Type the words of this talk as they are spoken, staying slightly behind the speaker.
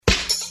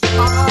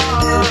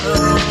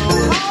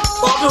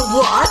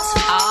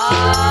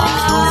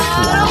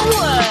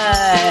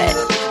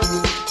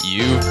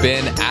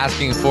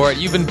asking for it.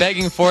 You've been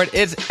begging for it.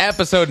 It's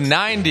episode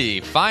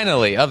 90,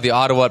 finally, of the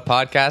Ottawhat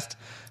podcast.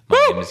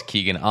 My name is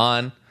Keegan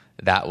On.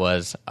 That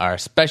was our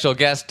special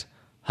guest,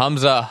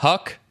 Hamza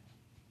Haq.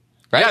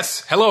 Right?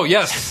 Yes. Hello.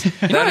 Yes.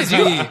 That is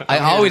me. I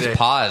always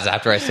pause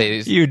after I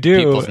say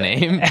people's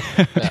name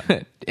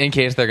in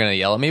case they're going to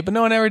yell at me, but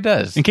no one ever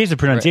does. In case the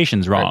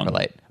pronunciation's wrong.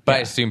 Polite. But I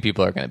assume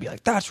people are going to be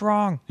like, that's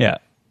wrong. Yeah.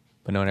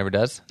 But no one ever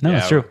does? No,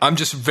 it's true. I'm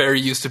just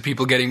very used to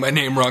people getting my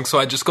name wrong, so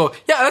I just go,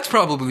 yeah, that's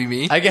probably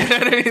me. I get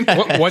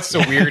it. What's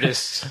the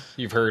weirdest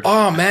you've heard?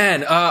 Oh,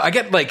 man. I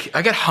get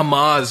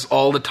Hamaz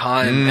all the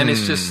time, and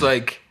it's just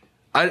like...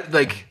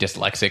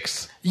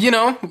 Dyslexics.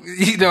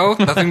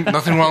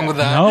 Nothing wrong with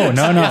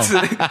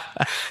that.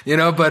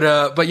 No.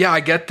 But yeah,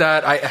 I get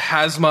that.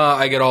 Hazma,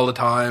 I get all the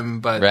time,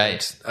 but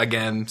right.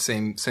 Again,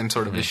 same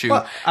sort of issue.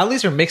 Well, at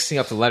least you're mixing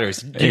up the letters.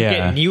 Do you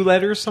get new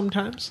letters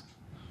sometimes?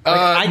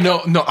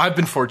 No, I've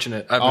been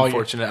fortunate.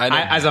 Fortunate.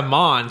 As a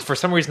Mon, for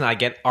some reason, I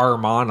get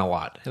Armon a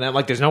lot, and I'm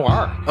like, "There's no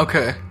R."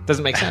 Okay,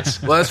 doesn't make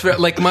sense. Well, that's fair.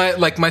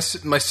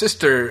 My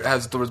sister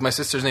my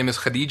sister's name is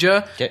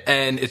Khadija,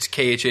 and it's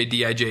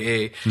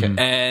Khadija,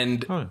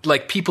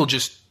 and people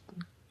just.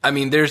 I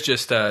mean, there's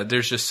just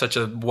such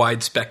a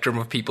wide spectrum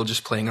of people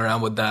just playing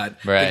around with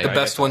that. Right. I think the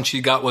best one she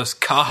got was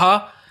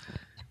Kaha.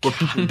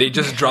 They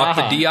just dropped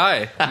the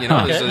DI.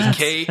 It says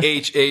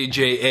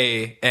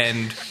Khaja,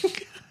 and.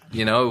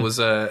 It was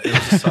a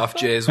soft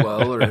J as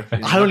well. Or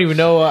I don't even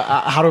know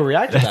how to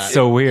react to that. That's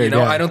so weird.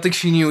 I don't think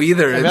she knew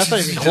either. That's not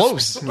even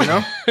close.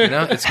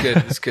 It's good.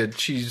 It's good.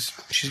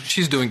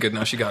 She's doing good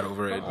now. She got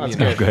over it. That's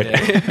good.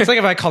 It's like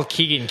if I called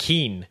Keegan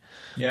Keen.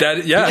 People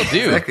do.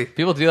 Exactly.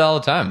 People do that all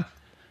the time.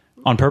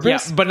 On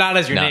purpose? Yeah, but not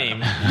as your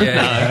name.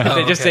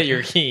 They just say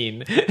you're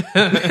Keen.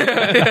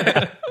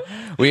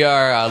 We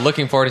are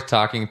looking forward to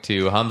talking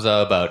to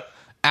Hamza about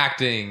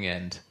acting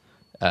and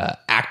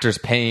actor's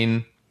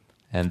pain.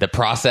 And the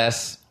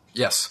process.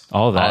 Yes.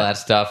 All that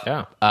stuff.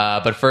 Yeah.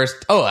 But first,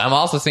 I'm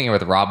also singing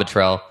with Rob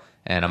Bottrell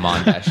and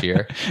Amon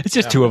Bashir. It's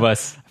just two of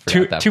us.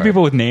 Two part.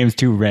 people with names,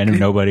 two random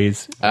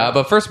nobodies.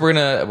 But first, we're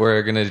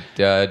gonna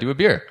do a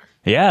beer.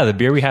 Yeah, the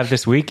beer we have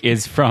this week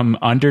is from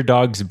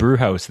Underdog's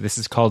Brewhouse. This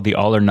is called the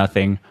All or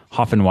Nothing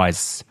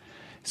Hoffenweiss.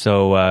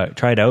 So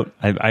try it out.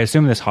 I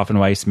assume this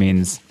Hoffenweiss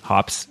means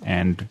hops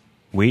and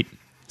wheat.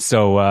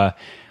 So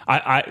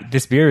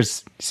this beer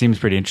seems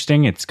pretty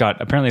interesting.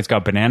 Apparently it's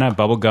got banana,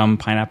 bubblegum,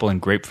 pineapple, and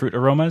grapefruit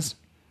aromas.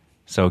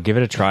 So give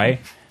it a try.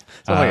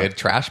 Sounds like a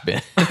trash bin.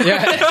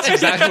 Yeah, that's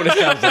exactly what it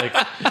sounds like.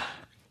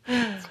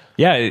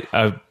 Yeah,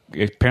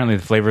 apparently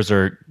the flavors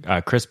are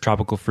crisp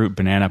tropical fruit,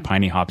 banana,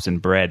 piney hops, and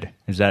bread.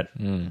 Is that?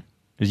 Did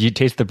you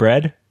taste the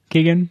bread,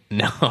 Keegan?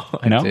 No,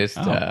 No? I taste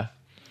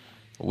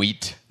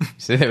wheat. You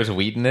say there was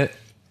wheat in it?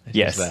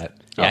 Yes. That.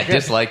 Yeah, I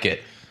dislike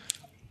it.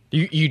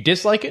 You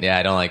dislike it? Yeah,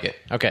 I don't like it.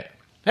 Okay.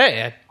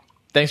 Hey,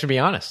 thanks for being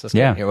honest. That's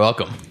Yeah. good. You're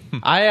welcome.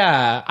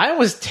 I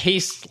always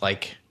taste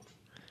like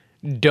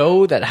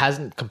dough that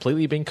hasn't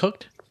completely been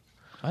cooked.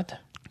 What?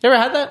 You ever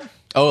had that?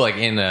 Oh, like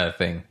in a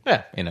thing.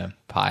 Yeah. In a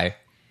pie.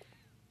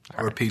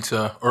 Or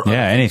pizza. Or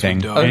anything.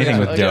 dough. Anything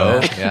with dough.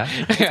 Yeah.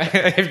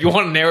 If you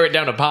want to narrow it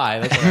down to pie,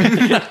 that's all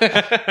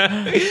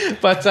right.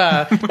 But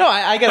no,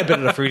 I get a bit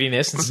of the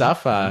fruitiness and stuff.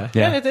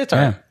 It's all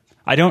right.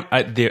 I don't.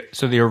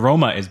 So the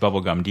aroma is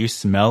bubblegum. Do you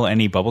smell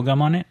any bubblegum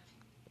on it?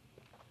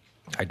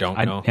 I don't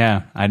know.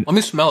 Let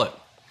me smell it.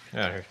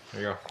 Yeah, here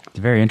you go. It's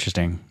very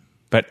interesting.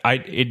 But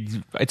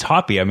it's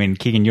hoppy. I mean,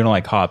 Keegan, you don't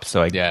like hops,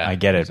 so I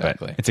get it.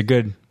 Exactly. But it's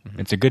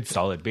a good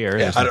solid beer.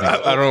 Yeah, I don't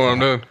know what I'm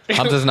doing.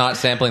 Hamza's not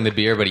sampling the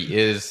beer, but he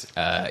is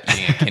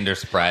eating a Kinder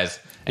Surprise.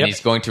 And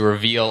he's going to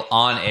reveal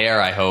on air,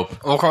 I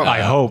hope. Okay.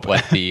 I hope.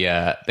 What the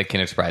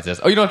Kinder Surprise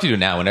is. Oh, you don't have to do it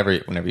now, whenever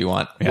you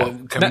want. Yeah. Well,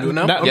 can we do it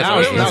now?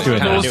 Let's do it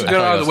now. Let's get it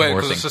out of the way I thought it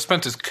was because the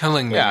suspense is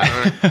killing me.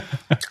 Yeah.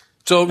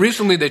 So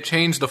recently they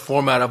changed the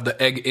format of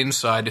the egg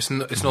inside. It's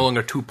no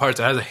longer two parts.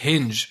 It has a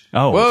hinge.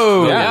 Oh,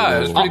 Whoa. Yeah,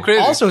 it's pretty crazy.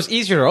 Also, it's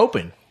easier to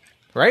open,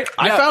 right?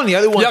 I found the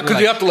other one. Yeah,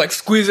 because you have to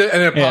squeeze it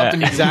and then it pops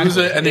and you lose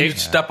it and then you It-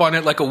 step on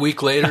it like a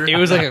week later. It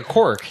was like a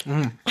cork.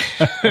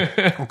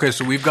 Okay,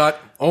 so we've got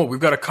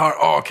a car.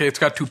 Oh, okay, it's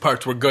got two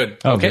parts. We're good.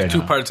 Oh, Okay, good.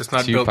 two parts. It's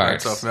not Two built by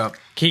parts. itself. Yeah.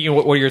 Keegan,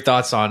 what are your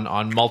thoughts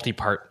on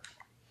multi-part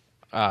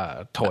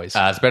toys?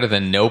 It's better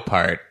than no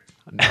part.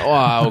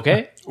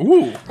 Okay.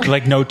 Ooh.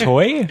 like no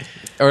toy?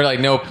 Or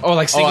like no... Oh,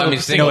 like single- No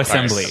single parts.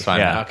 assembly. That's fine.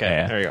 Yeah. Okay.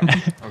 Yeah. There you go.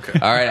 Okay.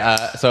 All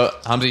right. So,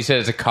 Hamza, you said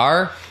it's a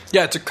car?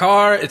 Yeah, it's a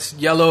car. It's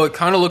yellow. It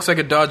kind of looks like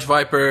a Dodge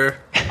Viper.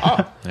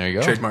 There you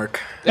go.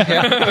 Trademark. But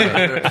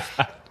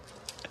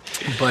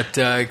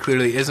it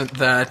clearly isn't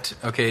that.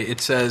 Okay,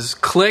 it says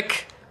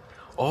click.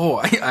 Oh,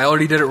 I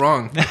already did it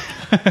wrong.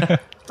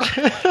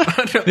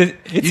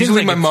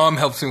 Usually my mom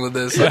helps me with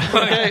this.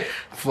 I'm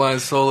flying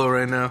solo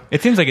right now.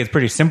 It seems like it's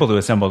pretty simple to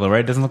assemble, though,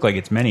 right? It doesn't look like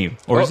it's many.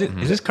 Or is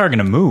this car going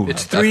to move?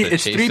 It's That's three. the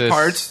It's three chasis.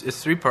 parts.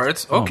 It's three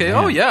parts. Okay. man.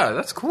 Oh yeah,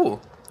 that's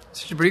cool.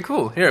 It's pretty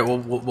cool. Here,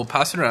 we'll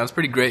pass it around. It's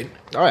pretty great.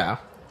 Oh yeah.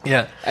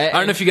 Yeah. I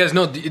don't know if you guys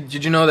know.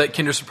 Did you know that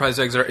Kinder Surprise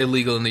eggs are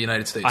illegal in the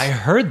United States? I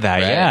heard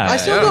that. Right. Yeah. I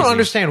still don't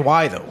understand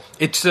why though.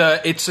 It's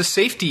a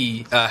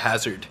safety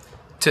hazard.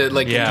 to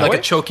like Yeah. like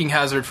a choking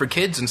hazard for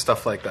kids and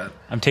stuff like that.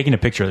 I'm taking a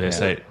picture of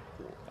this.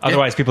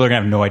 Otherwise, people are going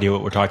to have no idea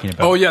what we're talking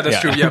about. Oh yeah, that's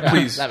true. Yeah,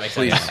 please, That makes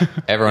please. sense.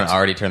 Everyone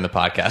already turned the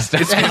podcast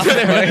off. It's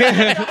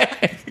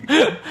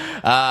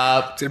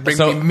gonna bring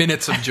me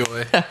minutes of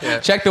joy. Yeah.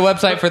 Check the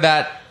website for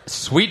that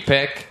sweet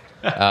pic.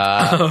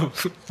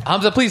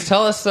 Hamza, please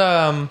tell us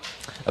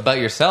about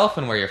yourself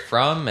and where you're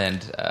from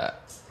and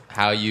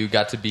how you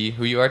got to be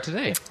who you are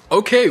today.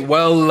 Okay,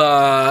 well,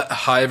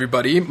 hi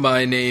everybody.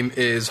 My name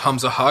is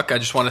Hamza Haq. I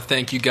just want to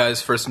thank you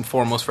guys first and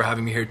foremost for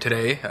having me here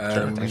today.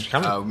 Thanks for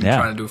coming. I've been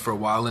trying to do it for a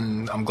while,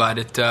 and I'm glad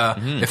it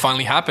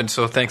finally happened.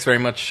 So thanks very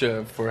much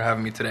for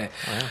having me today.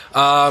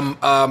 Oh,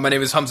 yeah. My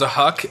name is Hamza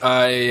Haq.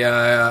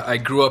 I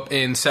grew up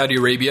in Saudi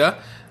Arabia,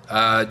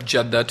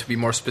 Jeddah to be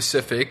more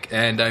specific,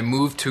 and I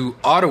moved to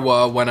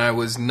Ottawa when I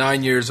was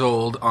 9 years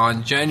old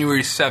on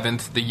January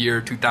 7th, the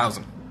year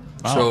 2000.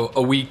 Wow. So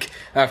a week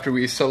after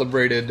we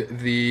celebrated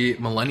the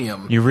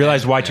millennium. You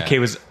realized Y2K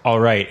was all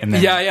right, and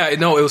then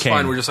No, it was came.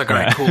 fine. We're just like, all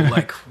right, cool.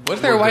 Like,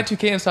 Was there a we're good.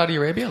 Y2K in Saudi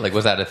Arabia? Like,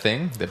 was that a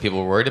thing that people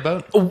were worried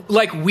about?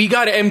 Like, we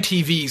got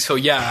MTV, so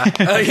yeah.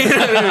 You know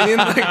what I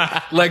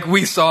mean? Like,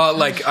 we saw,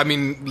 like, I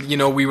mean, you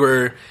know, we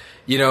were,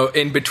 you know,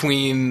 in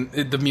between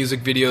the music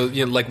video,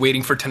 you know, like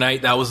Waiting for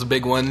Tonight, that was a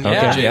big one.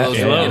 Okay, J-Lo's,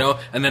 yeah. you know,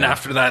 and then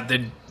after that,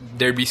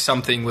 there'd be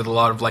something with a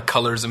lot of like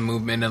colors and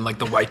movement and like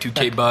the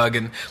Y2K bug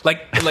and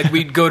like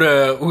we'd go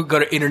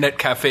to internet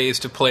cafes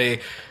to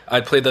play.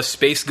 I'd play the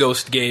Space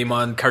Ghost game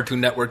on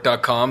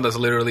CartoonNetwork.com. That's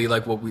literally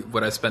like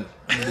what I spent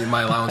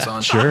my allowance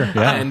on. Sure,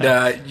 yeah. And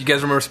you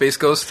guys remember Space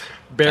Ghost?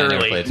 I never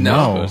Barely. played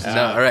No. Space Ghost.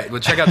 No, all right.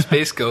 Well, check out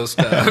Space Ghost.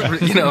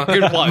 You know,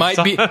 Good plug.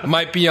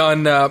 might be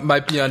on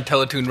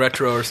Teletoon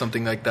Retro or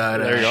something like that.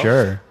 There you go.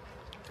 Sure.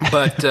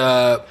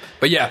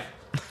 But yeah,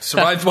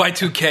 survived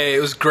Y2K.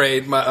 It was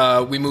great.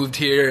 We moved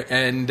here,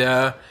 and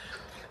I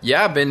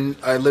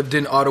lived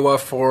in Ottawa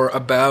for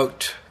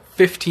about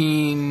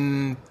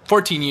 14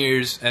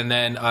 years, and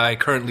then I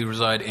currently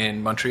reside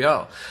in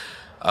Montreal.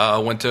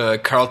 Went to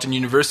Carleton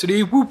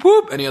University. Whoop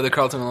whoop. Any other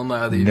Carleton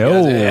alumni? That you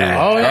No. guys-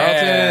 Yeah. Oh,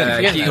 yeah.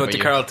 Carleton. Keegan went to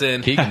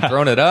Carleton. Keegan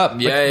throwing it up.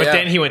 Yeah, But yeah.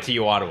 then he went to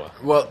U Ottawa.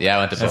 Well, Yeah, I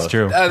went to both. That's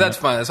true. That's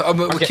fine. So,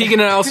 but Keegan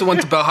and I also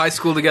went to Bell High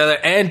School together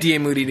and D.A.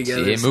 Moody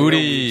together. D.A.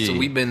 Moody. So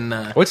we've been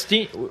What's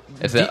D?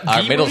 It's D-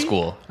 our D middle Moody?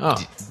 school. Oh.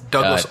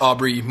 Douglas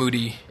Aubrey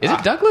Moody. Is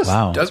it Douglas?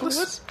 Wow.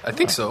 Douglas? I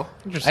think so.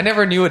 I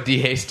never knew what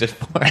DA stood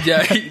for.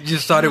 Yeah, he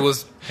just thought it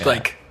was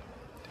like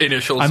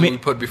initials we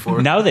put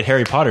before. now that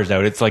Harry Potter's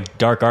out, it's like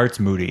Dark Arts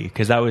Moody,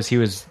 because he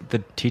was the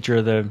teacher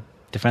of the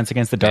Defense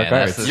Against the Dark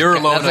Man, Arts. You're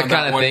alone That's the on kind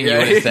that of one. thing Yeah. you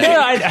would have said.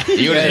 Yeah,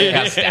 You would have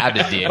got stabbed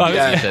at DA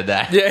if you said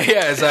that.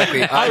 Yeah,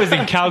 exactly. I was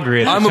in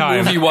Calgary at I'm the a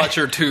time. movie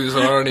watcher too, so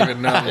I don't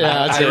even know.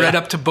 that's I it. read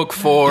up to book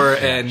 4,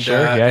 and Sure,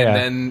 yeah.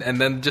 and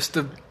then just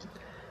to.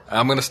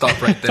 I'm gonna stop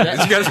right there.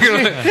 You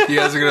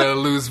guys are gonna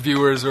lose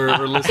viewers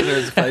or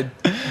listeners if I.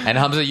 And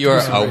Hamza, you are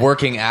a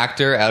working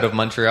actor out of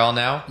Montreal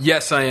now.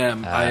 Yes, I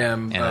am. I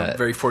am and,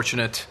 very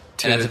fortunate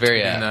to. And that's a very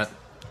to be in that.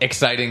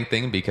 exciting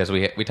thing because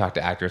we talk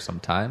to actors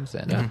sometimes,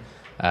 and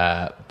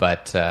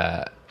but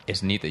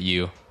it's neat that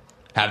you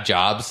have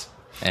jobs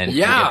and you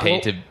Yeah, get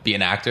paid to be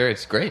an actor.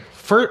 It's great.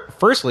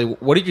 Firstly,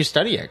 what did you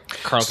study at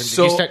Carleton?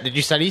 Did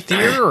you study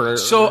theater? Or,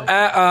 So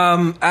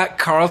at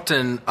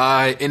Carleton,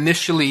 I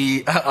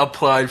initially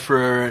applied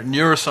for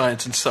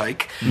neuroscience and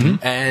psych,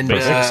 and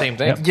Basically same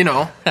thing. You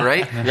know,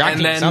 right?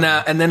 acting something.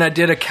 and then I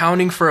did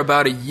accounting for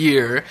about a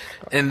year,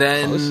 and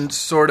then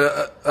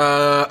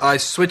I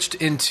switched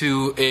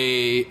into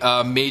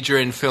a major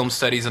in film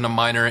studies and a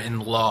minor in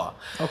law.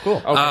 Oh,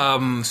 cool.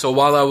 Okay. So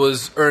while I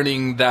was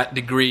earning that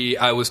degree,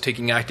 I was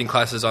taking acting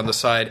classes on the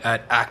side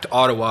at ACT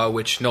Ottawa,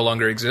 which no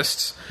longer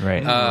exists.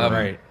 Right.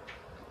 Right.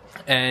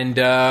 And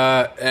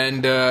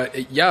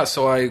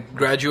so I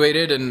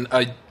graduated, and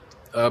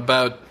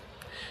about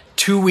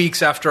 2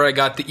 weeks after I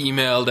got the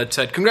email that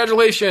said,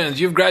 "Congratulations,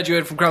 you've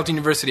graduated from Carleton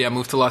University," I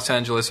moved to Los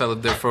Angeles. I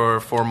lived there for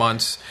 4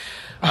 months.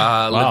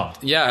 Wow.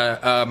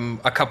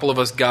 A couple of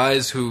us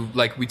guys who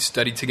we'd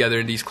studied together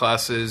in these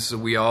classes.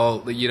 We all,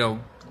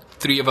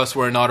 3 of us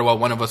were in Ottawa,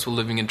 1 of us was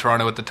living in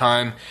Toronto at the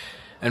time.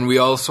 And we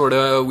all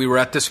we were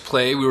at this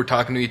play, we were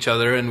talking to each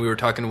other, and we were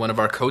talking to one of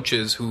our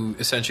coaches who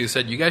essentially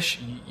said, "You guys,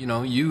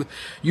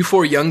 you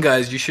 4 young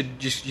guys, you should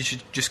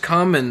just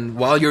come, and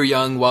while you're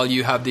young, while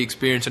you have the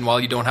experience, and while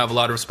you don't have a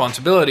lot of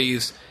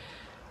responsibilities,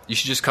 you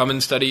should just come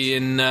and study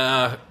in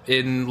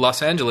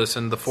Los Angeles."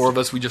 And the 4 of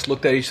us, we just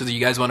looked at each other, "You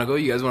guys want to go?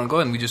 You guys want to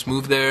go?" And we just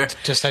moved there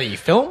To study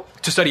film?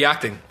 to study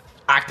acting.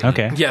 Acting.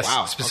 Okay. Yes,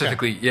 Wow,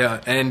 specifically, yeah,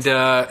 and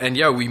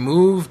we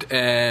moved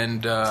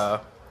and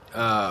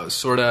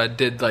sort of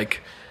did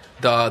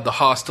the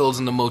hostels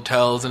and the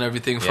motels and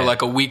everything for Yeah.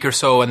 a week or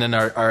so, and then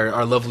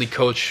our lovely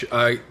coach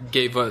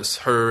gave us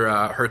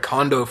her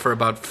condo for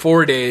about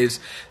 4 days.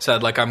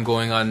 Said I'm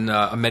going on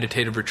a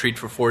meditative retreat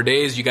for 4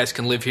 days. You guys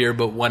can live here,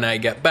 but when I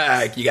get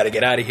back, you got to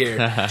get out of here.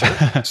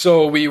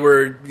 So we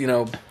were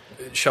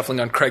shuffling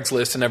on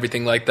Craigslist and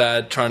everything like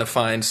that, trying to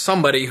find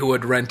somebody who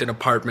would rent an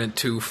apartment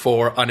to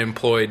 4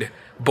 unemployed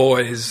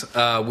boys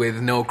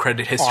with no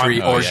credit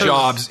history or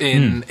jobs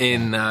in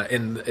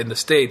the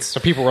States. So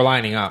people were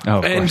lining up. Oh,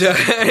 of And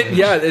course.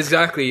 yeah,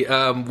 exactly.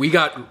 We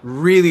got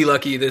really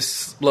lucky.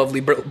 This lovely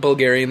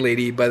Bulgarian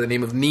lady by the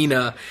name of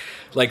Nina,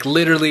 like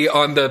literally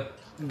on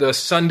the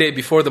Sunday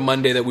before the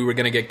Monday that we were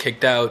going to get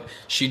kicked out,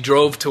 she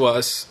drove to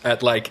us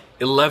at like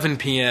 11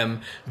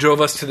 p.m.,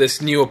 drove us to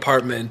this new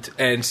apartment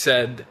and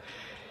said,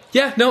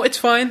 yeah, no, it's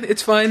fine.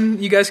 It's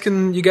fine. You guys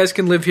can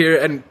live here.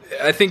 And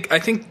I think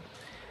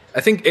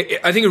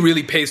it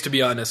really pays, to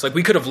be honest. Like,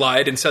 we could have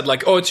lied and said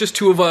like, oh, it's just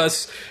two of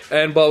us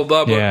and blah,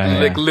 blah, blah.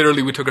 But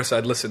literally we took our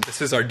side. Listen,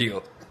 this is our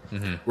deal.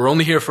 Mm-hmm. We're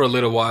only here for a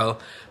little while.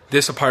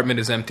 This apartment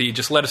is empty.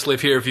 Just let us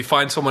live here. If you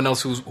find someone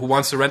else who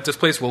wants to rent this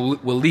place, we'll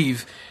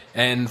leave.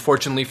 And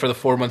fortunately, for the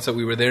 4 months that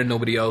we were there,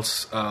 nobody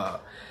else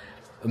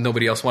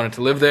wanted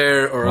to live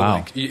there, or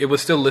like, it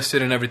was still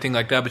listed and everything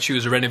like that. But she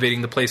was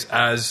renovating the place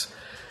as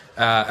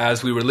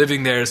we were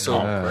living there. So,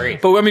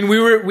 great. But I mean, we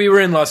were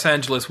in Los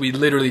Angeles. We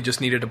literally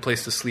just needed a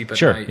place to sleep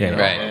at night.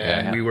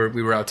 And we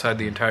were outside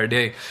the entire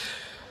day.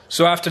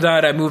 So after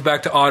that, I moved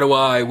back to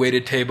Ottawa. I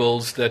waited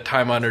tables, the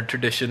time-honored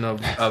tradition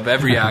of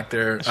every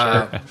actor.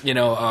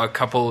 A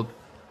couple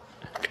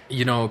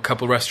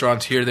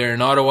restaurants here, there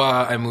in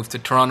Ottawa. I moved to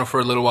Toronto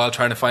for a little while,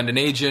 trying to find an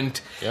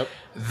agent. Yep.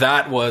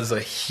 That was a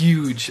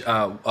huge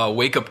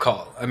wake-up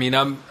call. I mean,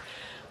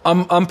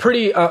 I'm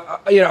pretty,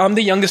 I'm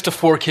the youngest of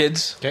 4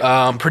 kids.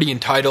 Okay. Pretty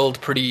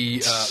entitled, pretty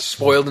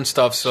spoiled and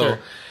stuff. So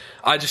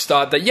I just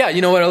thought that,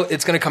 you know what,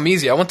 it's going to come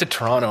easy. I went to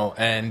Toronto,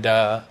 and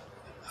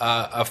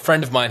a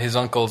friend of mine, his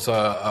uncle's,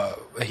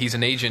 he's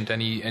an agent,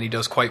 and he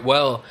does quite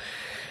well.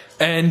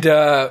 And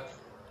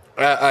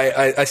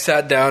I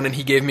sat down, and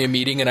he gave me a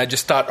meeting, and I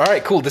just thought, all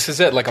right, cool, this is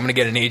it. Like, I'm going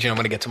to get an agent. I'm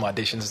going to get some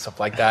auditions and stuff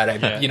like that. I,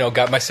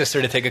 got my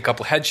sister to take a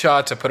couple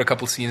headshots. I put a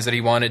couple scenes that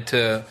he wanted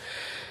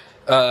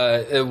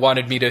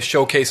me to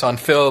showcase on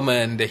film,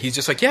 and he's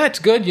just like, yeah, it's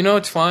good,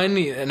 it's fine.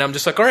 And I'm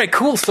just like, all right,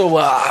 cool. So,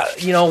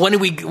 when do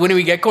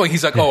we get going?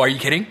 He's like, oh, are you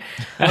kidding?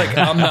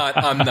 I'm like,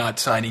 I'm not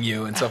signing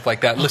you and stuff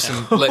like that.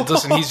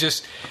 Listen, he's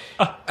just,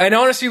 and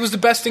honestly, it was the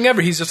best thing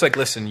ever. He's just like,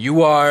 listen, you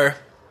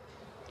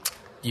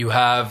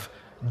have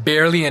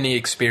barely any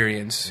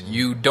experience.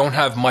 You don't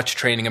have much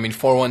training. I mean,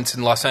 4 months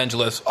in Los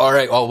Angeles, all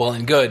right, all well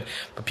and good,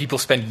 but people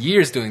spend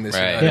years doing this,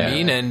 right, you know what I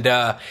mean?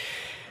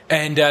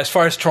 And as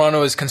far as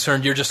Toronto is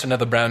concerned, you're just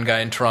another brown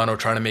guy in Toronto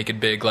trying to make it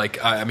big.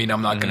 Like, I mean,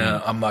 I'm not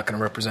gonna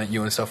represent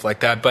you and stuff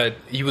like that. But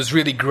he was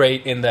really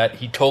great in that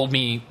he told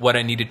me what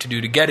I needed to do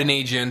to get an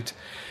agent,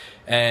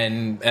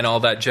 and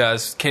all that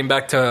jazz. Came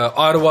back to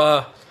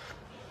Ottawa.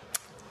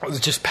 I was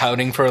just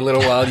pouting for a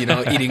little while,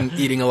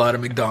 eating a lot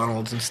of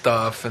McDonald's and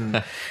stuff,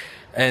 and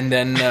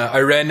then I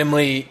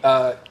randomly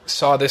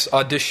saw this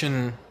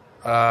audition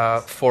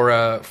for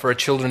a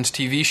children's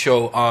TV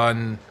show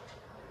on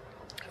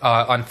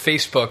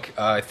Facebook.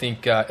 I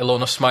think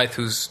Ilona Smythe,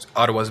 who's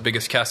Ottawa's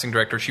biggest casting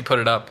director, she put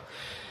it up.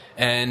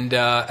 And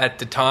at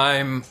the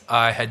time,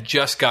 I had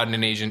just gotten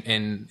an agent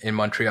in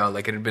Montreal.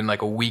 Like, it had been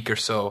like a week or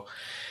so.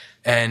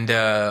 And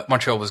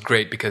Montreal was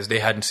great because they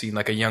hadn't seen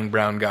like a young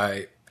brown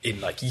guy in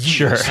like years.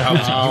 Sure. I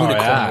was a unicorn.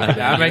 Yeah.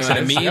 That makes what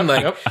I sense. mean?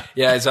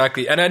 Yeah,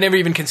 exactly. And I never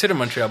even considered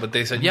Montreal, but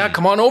they said, yeah,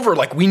 come on over.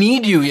 Like, we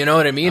need you. You know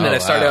what I mean? And I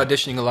started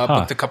auditioning a lot,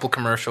 booked a couple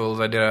commercials.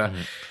 I did a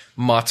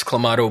Mott's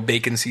Clamato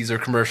Bacon Caesar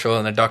commercial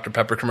and a Dr.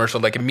 Pepper commercial,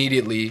 like,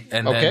 immediately.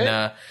 And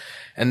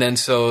then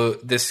so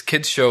this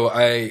kids show,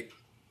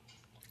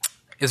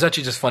 it's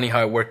actually just funny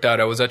how it worked out.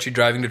 I was actually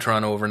driving to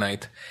Toronto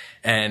overnight,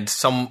 and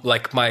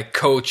my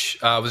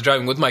coach, I was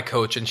driving with my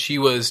coach, and she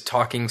was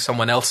talking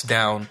someone else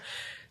down,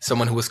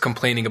 someone who was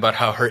complaining about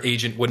how her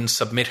agent wouldn't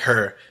submit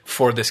her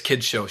for this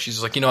kids show.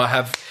 She's like, I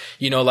have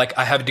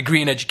a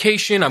degree in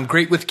education. I'm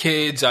great with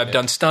kids. I've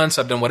done stunts.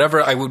 I've done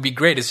whatever. I would be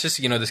great. It's just,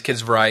 this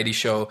kids variety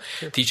show,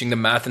 teaching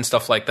them math and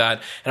stuff like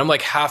that. And I'm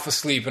like half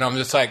asleep, and I'm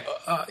just like,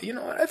 you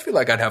know what? I feel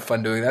like I'd have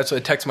fun doing that. So I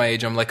text my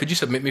agent. I'm like, could you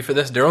submit me for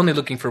this? They're only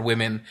looking for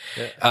women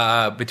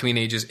between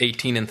ages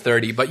 18 and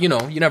 30, but you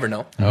never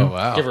know. Oh,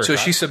 wow. So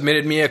she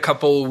submitted me. A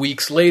couple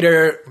weeks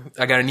later,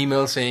 I got an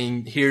email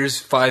saying, here's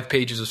 5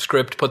 pages of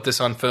script. Put this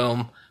on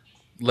film.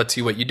 Let's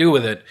see what you do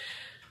with it.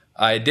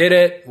 I did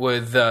it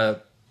with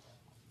a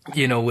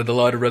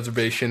lot of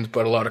reservations,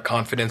 but a lot of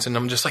confidence. And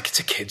I'm just like, it's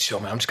a kid's show,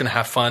 man. I'm just going to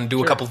have fun,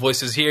 do a couple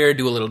voices here,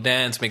 do a little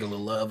dance, make a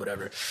little love,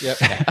 whatever. Yep.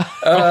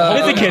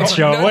 It's a kid's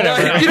show,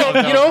 whatever. You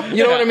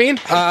know what I mean?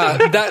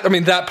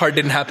 That part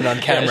didn't happen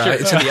on camera. Yeah, sure.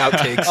 It's in the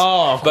outtakes.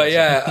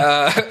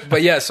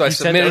 So I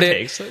submitted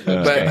it.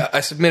 But I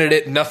submitted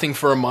it, nothing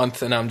for a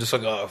month. And I'm just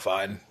like, oh,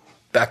 fine.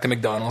 Back to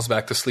McDonald's,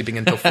 back to sleeping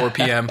until 4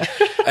 p.m.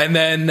 and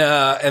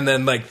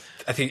then like,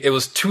 I think it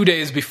was 2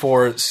 days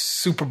before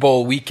Super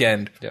Bowl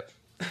weekend. Yep.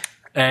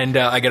 And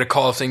I get a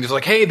call saying, just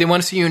like, hey, they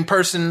want to see you in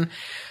person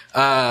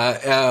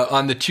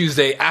on the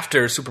Tuesday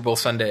after Super Bowl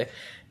Sunday.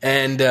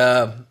 And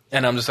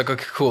I'm just like,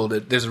 okay, cool.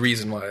 There's a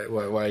reason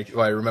why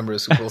I remember a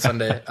Super Bowl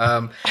Sunday.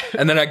 And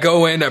then I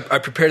go in, I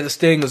prepared this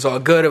thing. It was all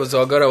good. I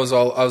was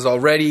all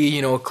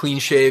ready, clean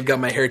shave,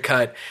 got my hair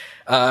cut.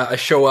 I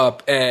show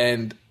up,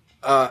 and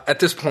at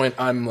this point,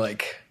 I'm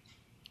like,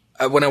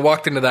 when I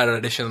walked into that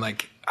audition,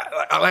 like,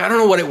 I don't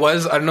know what it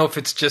was. I don't know if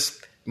it's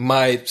just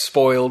my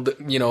spoiled,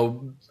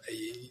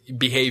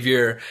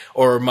 behavior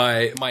or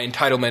my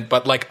entitlement,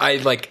 but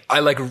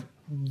I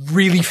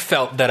really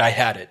felt that I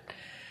had it.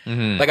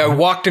 Mm-hmm. Like I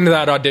walked into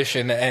that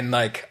audition and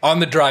like on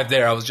the drive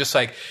there, I was just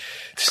like,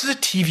 this is a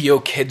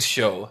TVO kids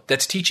show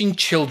that's teaching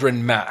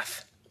children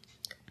math.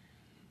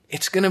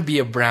 It's going to be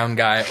a brown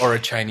guy or a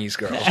Chinese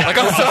girl. Like,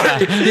 I'm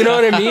sorry. You know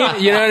what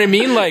I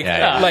mean?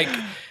 Like,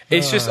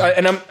 it's just,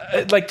 and I'm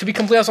like, to be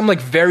completely honest, I'm like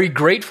very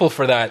grateful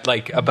for that,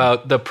 like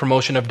about the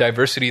promotion of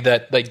diversity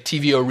that like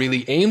TVO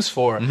really aims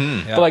for.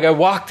 Mm-hmm. Yeah. But like I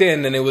walked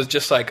in and it was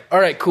just like, all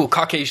right, cool.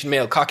 Caucasian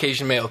male,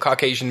 Caucasian male,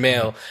 Caucasian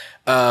male,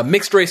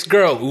 mixed race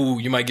girl. Ooh,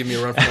 you might give me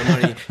a run for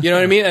my money. You know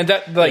what I mean? And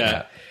that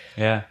like,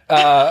 yeah.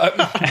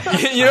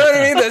 You know what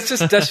I mean? That's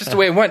just the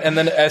way it went. And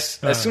then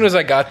as soon as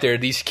I got there,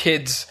 these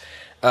kids,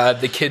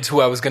 the kids who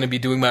I was going to be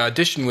doing my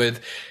audition with,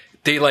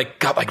 they like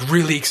got like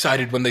really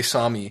excited when they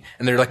saw me,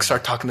 and they're like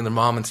start talking to their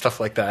mom and stuff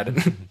like that.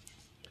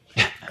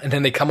 And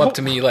then they come up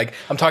to me, like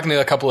I'm talking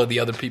to a couple of the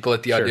other people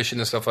at the audition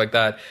and stuff like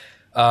that.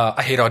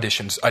 I hate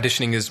auditions.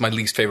 Auditioning is my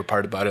least favorite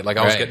part about it. Like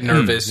I always get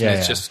nervous, and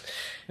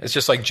it's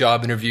just like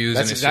job interviews.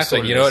 That's and it's exactly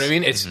just like, you know what I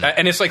mean? It's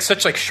and it's like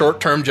such like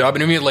short-term job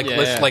interview. Like,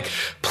 like,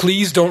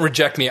 please don't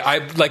reject me. I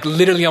like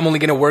literally, I'm only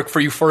going to work for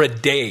you for a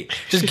day.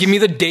 Just give me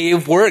the day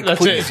of work,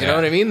 please. You know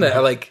what I mean?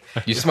 That like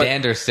you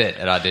stand or sit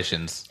at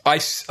auditions. I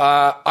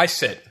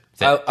sit.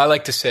 I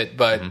like to sit,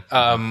 but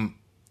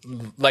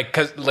like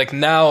cause like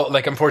now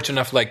like I'm fortunate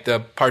enough like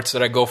the parts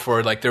that I go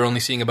for like they're only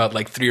seeing about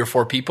like 3 or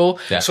 4 people,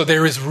 so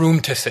there is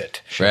room to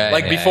sit. Right,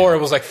 like before it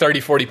was like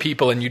 30-40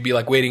 people and you'd be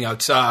like waiting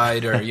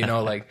outside or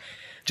like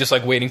just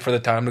like waiting for the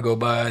time to go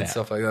by and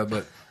stuff like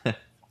that.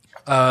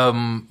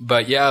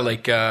 But yeah,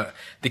 like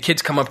the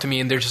kids come up to me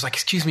and they're just like,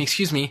 excuse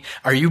me,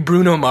 are you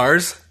Bruno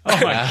Mars? Oh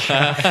my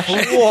god!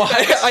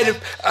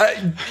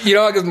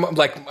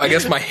 I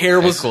guess my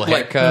hair was cool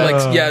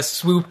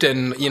swooped,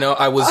 and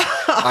I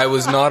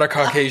was not a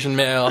Caucasian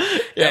male,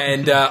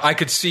 and I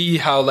could see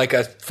how like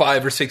a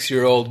 5 or 6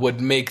 year old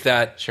would make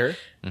that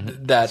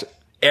that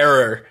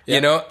error,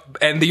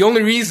 and the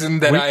only reason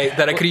that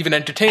I could even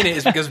entertain it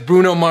is because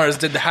Bruno Mars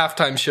did the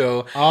halftime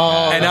show,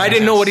 and I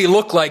didn't know what he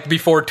looked like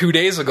before 2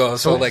 days ago.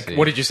 So like,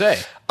 what did you say?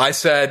 I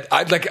said,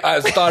 I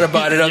thought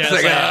about it. I was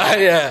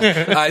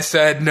I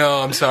said,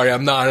 no, I'm sorry,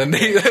 I'm not. And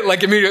they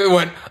like immediately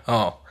went,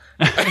 oh,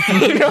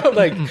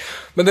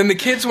 but then the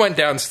kids went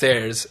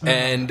downstairs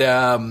and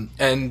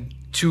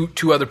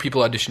two other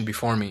people auditioned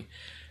before me.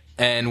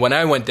 And when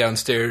I went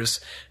downstairs,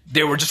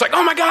 they were just like,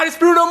 oh my God, it's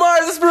Bruno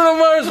Mars,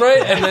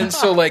 right? And then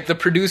so like the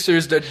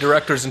producers, the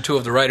directors, and 2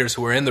 of the writers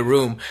who were in the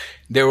room,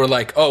 they were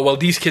like, oh, well,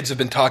 these kids have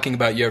been talking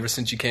about you ever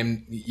since you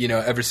came,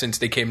 ever since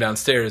they came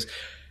downstairs.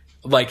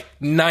 Like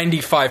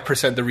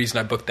 95% the reason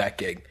I booked that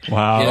gig.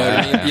 Wow. You know what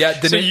I mean?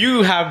 Yeah. So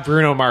you have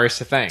Bruno Mars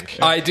to thank.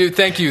 I do.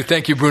 Thank you,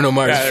 Bruno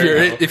Mars.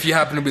 If you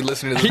happen to be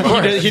listening to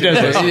this, he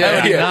does.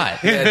 Yeah,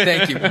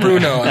 thank you,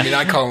 Bruno. I mean,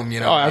 I call him.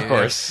 Oh, of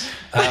course.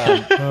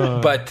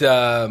 But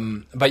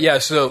yeah.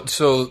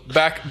 So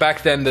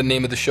back then, the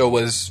name of the show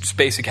was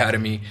Space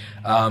Academy,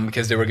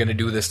 because they were going to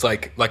do this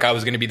like I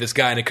was going to be this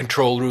guy in a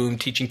control room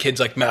teaching kids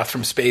like math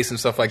from space and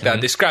stuff like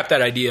that. They scrapped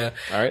that idea.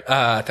 All right.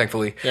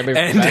 Thankfully.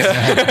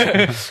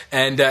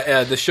 And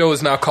the show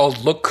is now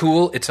called Look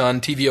Cool. It's on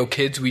TVO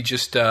Kids. We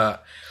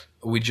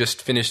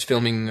just finished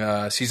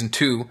filming season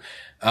 2.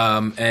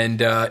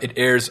 And it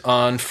airs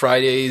on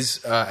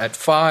Fridays at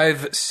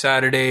 5,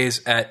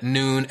 Saturdays at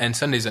noon, and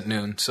Sundays at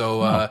noon.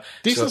 So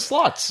decent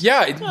slots.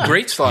 Yeah,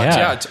 great slots.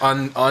 Yeah. Yeah, it's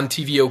on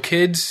TVO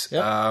Kids.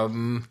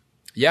 Yep.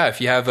 Yeah,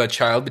 if you have a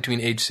child between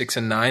age 6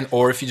 and 9,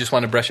 or if you just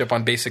want to brush up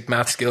on basic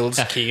math skills,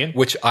 Keegan.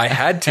 which I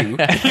had to, you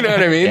know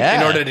what I mean,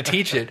 in order to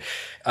teach it.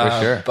 For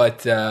sure.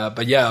 But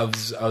yeah,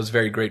 I was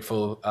very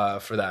grateful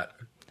for that.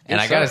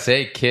 And I gotta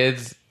say,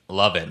 kids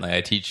love it. Like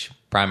I teach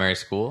primary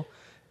school,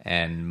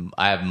 and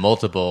I have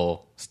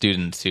multiple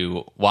students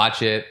who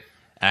watch it.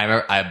 And I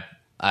remember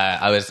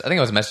I think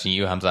I was messaging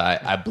you, Hamza.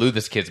 I blew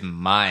this kid's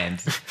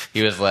mind.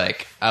 He was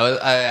like, I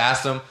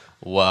asked him,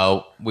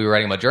 well, we were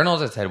writing about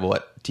journals. I said, well,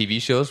 what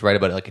TV shows? Write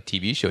about like a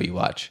TV show you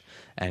watch.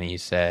 And he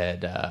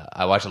said,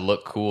 I watch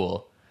Look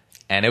Cool.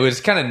 And it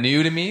was kind of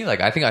new to me. Like,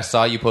 I think I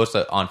saw you post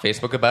on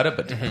Facebook about it,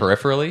 but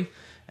peripherally.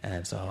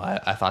 And so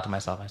I thought to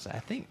myself, I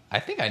said, I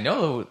think I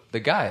know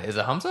the guy. Is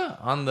it Hamza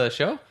on the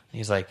show? And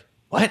he's like,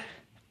 what?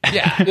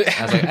 Yeah. I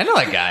was like, I know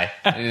that guy.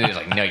 And he was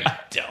like, no, you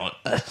don't.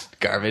 That's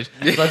garbage.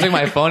 So I took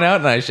my phone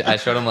out and I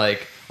showed him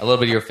like a little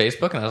bit of your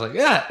Facebook, and I was like,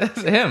 yeah,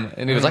 that's him.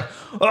 And he was like,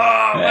 oh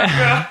my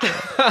God.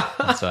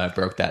 And so I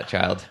broke that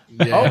child.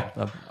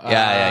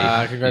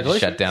 Yeah. Congratulations.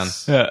 Shut down.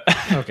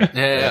 Okay.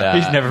 Yeah.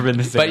 He's never been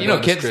the same.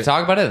 But kids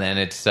talk about it, and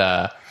it's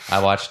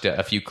I watched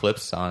a few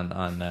clips on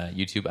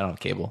YouTube. I don't have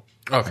cable.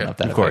 Okay. I don't know if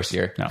that Of course.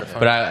 affects your- No.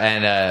 But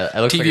it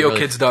looks like a really-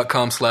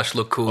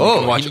 TVOkids.com/look cool. Oh, you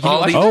can watch you can all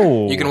watch- the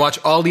Oh. you can watch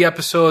all the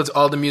episodes,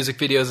 all the music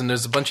videos, and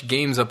there's a bunch of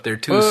games up there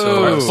too.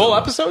 So Full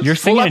episodes? You're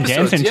singing and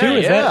episodes, dancing too,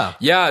 is that?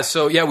 yeah,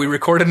 so we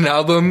recorded an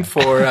album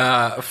for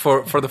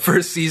the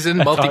first season,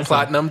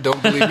 multi-platinum.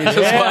 Don't believe me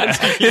just once.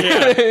 You know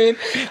what I mean?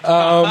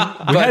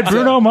 We had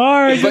Bruno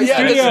Mars But in yeah,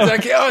 studio. this is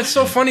like, it's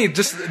so funny.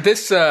 Just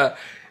this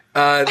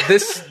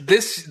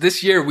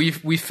year we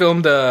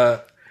filmed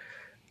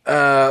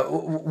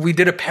we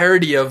did a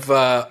parody of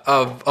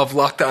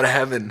Locked Out of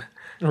Heaven.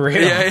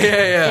 Really?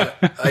 Yeah.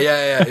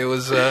 It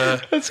was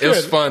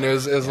fun. It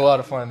was a lot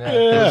of fun.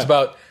 Yeah.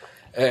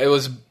 It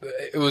was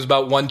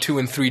about 1, 2,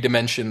 and 3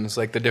 dimensions,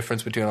 like the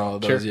difference between all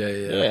of those. Sure.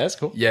 Yeah. Yeah, that's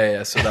cool.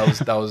 Yeah. So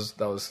that was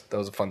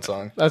a fun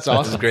song. That's That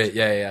was awesome. great.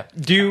 Yeah.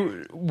 Do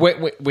you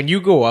when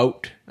you go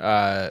out?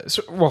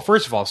 Well,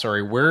 first of all,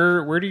 sorry.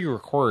 Where do you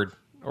record?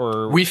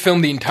 Or We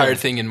filmed the entire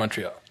thing in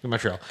Montreal. in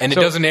Montreal, And it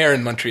doesn't air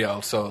in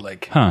Montreal, so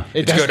like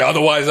it's does- good.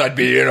 Otherwise, I'd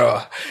be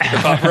the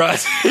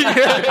paparazzi.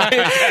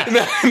 No.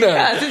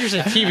 Yeah, it's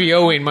interesting.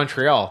 TVO in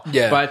Montreal.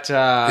 Yeah. but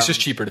It's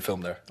just cheaper to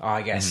film there.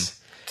 I guess.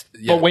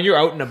 Yeah. But when you're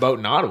out and about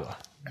in Ottawa,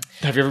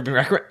 have you ever been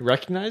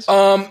recognized?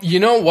 You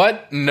know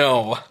what?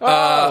 No.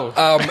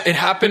 Oh. It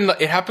happened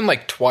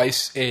like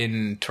twice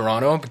in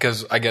Toronto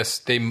because I guess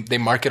they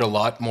market a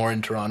lot more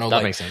in Toronto. That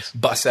like makes sense.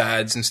 Bus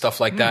ads and stuff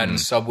like that, and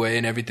Subway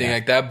and everything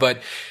like that.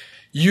 But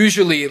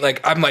usually, like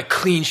I'm like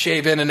clean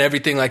shaven and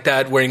everything like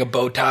that, wearing a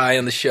bow tie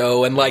on the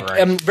show, and like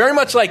I'm very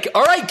much like,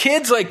 all right,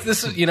 kids, like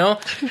this is in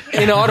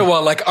Ottawa,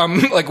 like I'm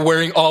like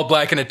wearing all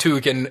black and a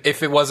toque, and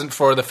if it wasn't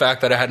for the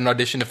fact that I had an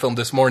audition to film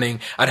this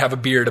morning, I'd have a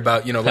beard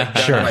about like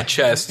down to my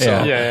chest.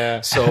 So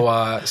Yeah.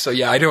 So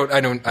yeah, I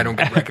don't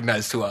get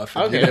recognized too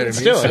often. Okay, you know what I mean?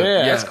 still, So,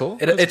 yeah, that's cool.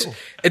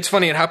 It's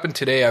funny. It happened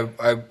today. I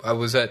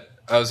was at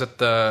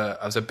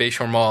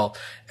Bayshore Mall,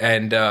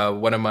 and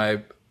one of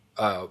my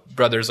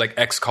brother's like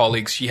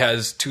ex-colleagues, she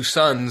has 2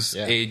 sons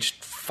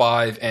aged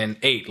 5 and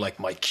 8, like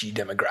my key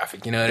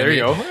demographic, you know what I mean? There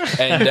you go.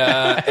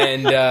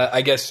 and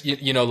I guess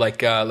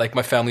like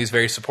my family is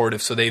very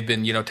supportive, so they've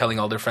been telling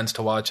all their friends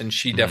to watch, and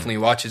she definitely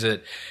watches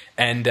it.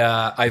 And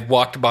I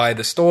walked by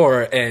the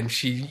store, and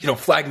she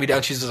flagged me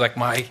down. She's just like,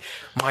 my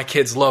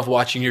kids love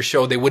watching your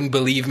show. They wouldn't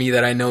believe me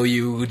that I know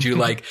you. Would you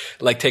like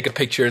take a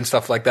picture and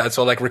stuff like that?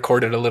 So I like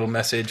recorded a little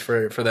message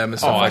for them and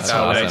stuff like that's that.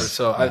 nice. Whatever.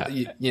 So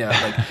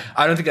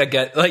I don't think I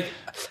get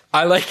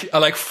I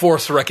like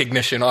force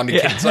recognition on the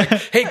kids. Like,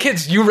 hey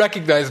kids, you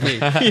recognize me.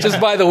 Just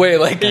by the way,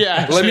 let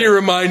me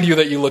remind you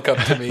that you look up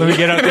to me. Let me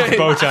get out this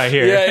bow tie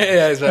here.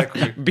 Yeah,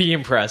 exactly. Be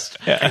impressed.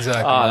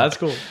 Exactly. That's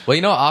cool.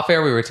 Well, off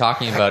air we were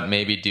talking about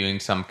maybe doing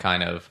some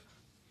kind of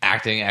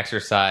acting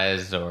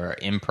exercise or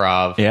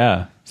improv.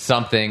 Yeah.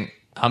 Something.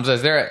 Hamza,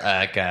 is there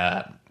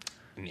an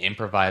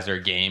improviser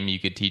game you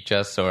could teach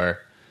us, or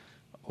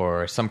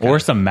some kind Or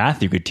of, some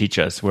math you could teach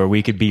us where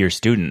we could be your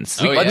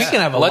students. Oh, We yeah. can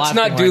have a Let's laugh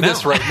not thing do right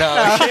this now. right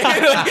now.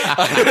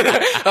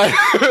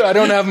 I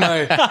don't have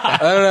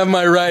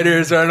my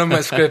writers, or I don't have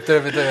my script, or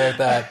everything like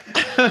that.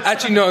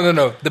 Actually,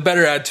 no. The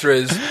better answer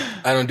is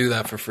I don't do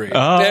that for free.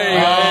 There you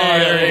go.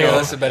 There you go.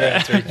 That's the better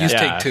answer. Use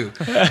take 2. You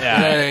know what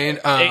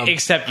I mean?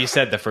 Except you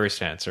said the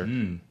first answer.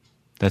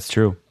 That's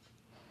true.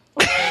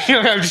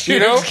 I'm just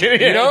kidding.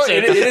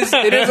 It is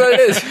what it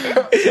is.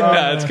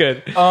 That's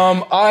good.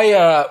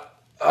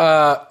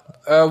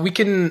 We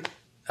can.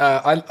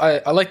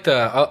 I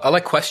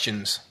like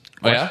questions.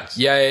 Oh, yeah?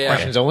 Yeah.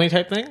 Questions only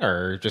type thing,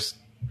 or just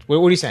what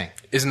are you saying?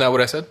 Isn't that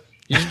what I said?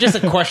 You just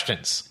said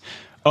questions.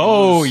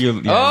 Oh, you.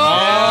 Yeah.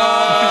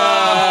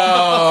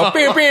 Oh,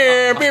 beer. All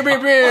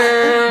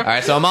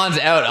right, so Amon's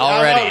out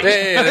already.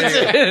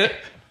 There you go.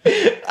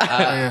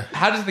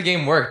 How does the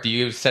game work? Do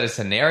you set a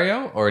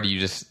scenario, or do you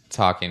just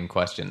talk in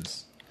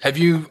questions? Have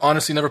you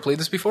honestly never played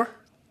this before?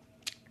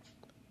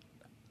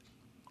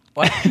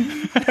 I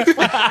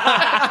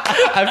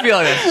feel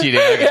like that's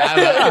cheating. Okay,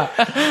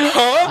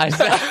 I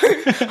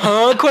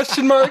said,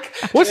 Question mark.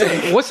 What's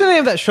the name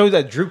of that show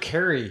that Drew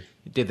Carey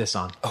did this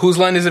on? Whose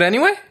line is it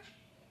anyway?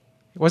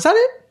 Was that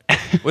it?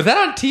 was that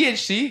on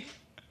THC?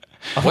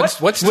 What's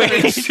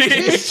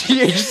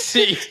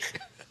THC.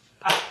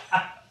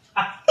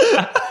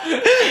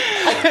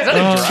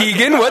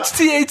 Keegan? What's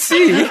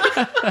THC?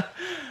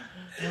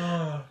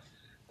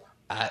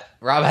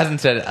 Rob hasn't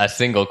said a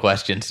single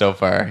question so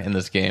far in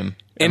this game.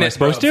 Am I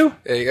supposed to?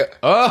 There you go.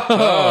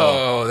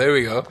 Oh, there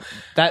we go.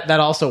 That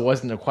also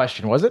wasn't a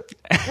question, was it?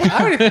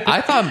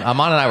 I thought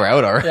Amon and I were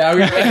out already. Yeah,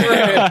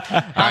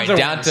 All right,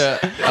 down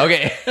to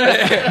okay.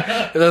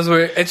 that's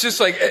weird. It's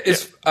just like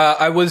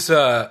I was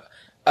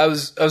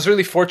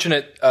really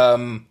fortunate.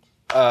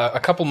 A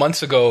couple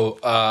months ago,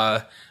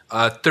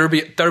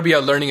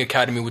 Tarbiyah Learning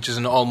Academy, which is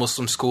an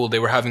all-Muslim school, they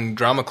were having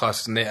drama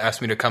classes, and they asked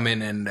me to come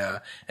in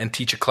and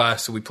teach a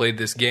class. So we played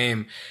this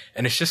game,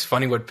 and it's just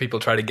funny what people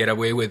try to get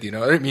away with. You know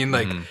what I mean?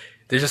 Like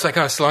they're just like,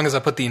 oh, as long as I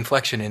put the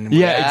inflection in,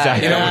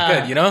 Exactly. we're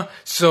good. You know,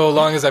 so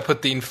long as I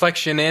put the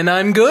inflection in,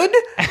 I'm good.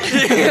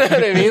 You know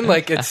what I mean?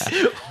 Like it's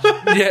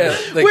Yeah,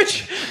 like,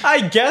 Which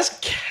I guess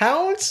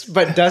counts,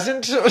 but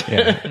doesn't.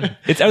 Yeah.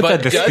 It's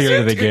outside the sphere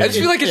of the game. I just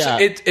feel like Yeah.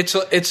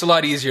 it's a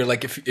lot easier.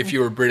 Like if you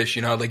were British,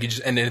 you know, like you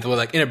just end it with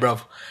like in it, bro.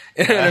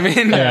 You know what I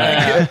mean?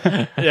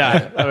 Yeah,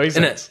 that makes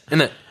sense.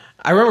 In it.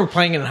 I remember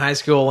playing in high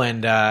school,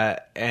 and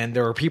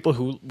there were people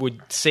who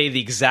would say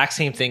the exact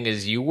same thing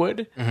as you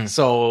would.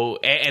 So,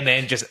 and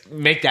then just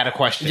make that a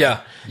question. Yeah.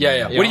 You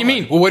What do you know,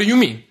 mean? Well, what do you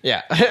mean?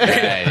 Yeah.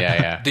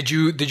 Yeah. Did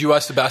you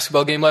watch the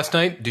basketball game last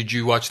night? Did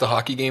you watch the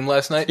hockey game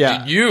last night? Yeah.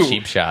 Did you?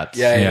 Cheap shots.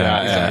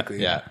 Yeah,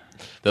 exactly. Yeah.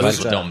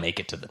 Those But, don't make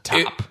it to the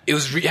top. It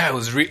was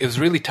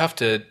really tough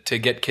to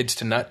get kids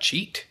to not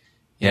cheat.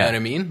 You know what I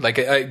mean?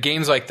 Like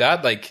games like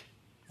that, like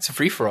it's a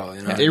free for all.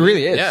 You know, It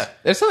really is. Yeah.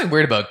 There's something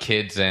weird about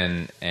kids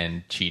and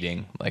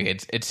cheating.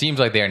 Like it seems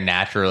like they are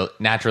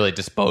naturally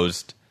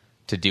disposed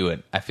to do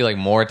it. I feel like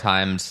more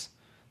times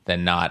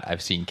than not,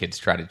 I've seen kids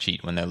try to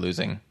cheat when they're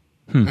losing.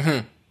 You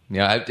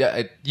know,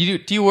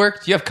 do you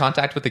work? Do you have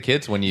contact with the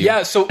kids when you?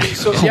 Yeah. So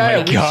Oh yeah.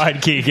 my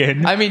God,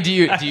 Keegan. I mean, do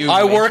you?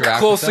 I work interact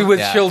closely them? with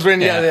Yeah.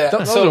 children. Yeah. That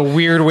was a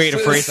weird way to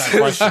phrase that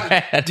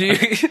question. Do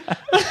you?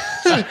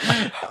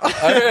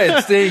 All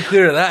right, staying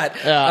clear of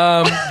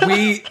that.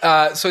 We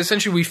so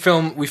essentially we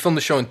film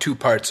the show in two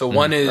parts. So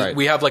one is right.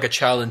 we have like a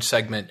challenge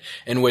segment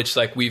in which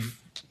like we've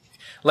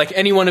like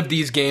any one of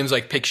these games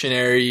like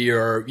Pictionary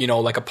or you know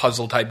like a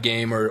puzzle type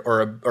game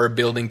or a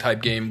building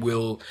type game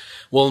will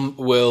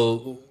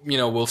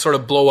sort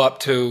of blow up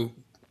to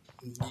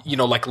you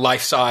know like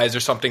life size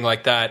or something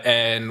like that,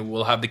 and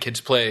we'll have the kids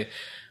play.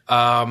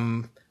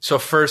 So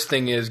first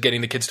thing is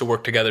getting the kids to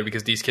work together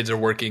because these kids are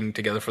working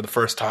together for the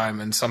first time,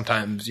 and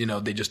sometimes you know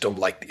they just don't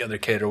like the other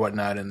kid or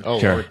whatnot, and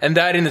Sure. and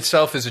that in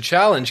itself is a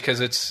challenge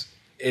because it's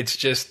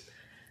just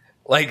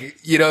like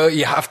you know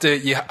I have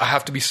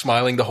to be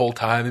smiling the whole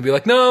time and be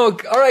like, no,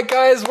 all right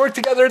guys, work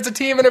together, it's a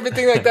team and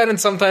everything like that, and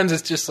sometimes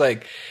it's just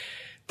like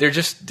they're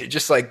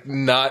just like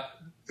not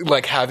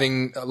like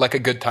having like a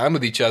good time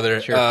with each other.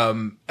 Sure.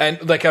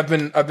 And like I've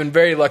been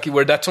very lucky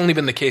where that's only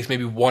been the case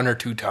maybe one or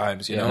two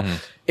times, you know.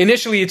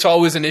 Initially it's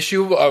always an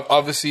issue.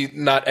 Obviously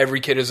not every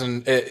kid is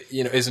an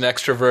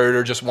extrovert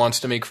or just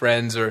wants to make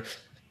friends or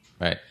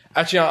Right.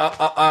 actually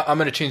I'm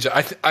going to change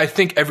that. I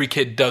think every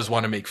kid does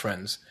want to make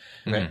friends.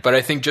 Right. But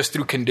I think just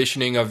through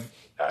conditioning of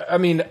I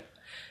mean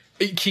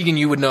Keegan,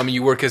 you would know, I mean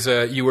you work as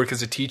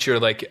a teacher,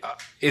 like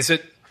is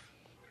it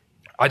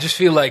I just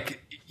feel like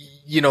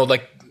you know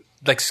like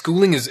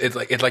schooling is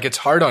it's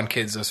hard on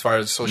kids as far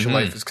as social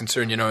life is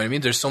concerned. You know what I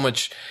mean? There's so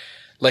much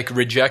like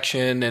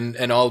rejection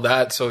and all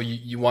that. So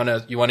you want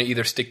to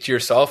either stick to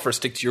yourself or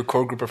stick to your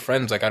core group of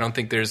friends. Like I don't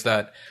think there's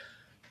that,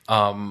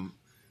 that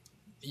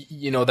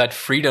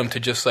freedom to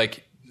just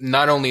like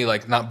not only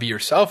like not be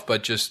yourself,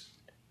 but just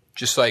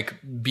like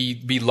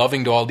be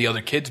loving to all the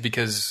other kids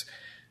because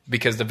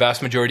the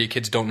vast majority of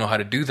kids don't know how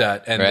to do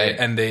that, and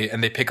right.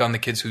 they pick on the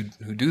kids who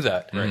do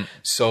that. Right.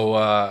 So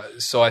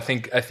I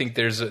think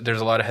there's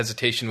a lot of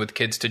hesitation with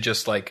kids to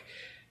just like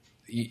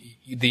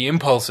the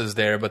impulse is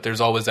there, but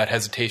there's always that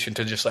hesitation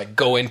to just like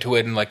go into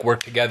it and like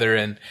work together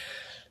and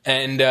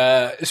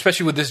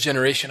especially with this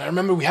generation. I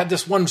remember we had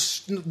this one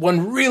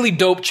really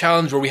dope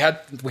challenge where we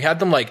had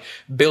them like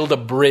build a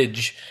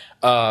bridge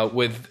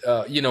with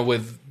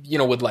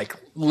like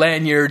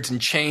lanyards and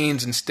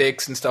chains and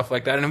sticks and stuff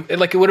like that. And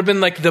it would have been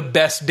like the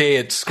best day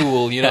at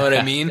school, you know what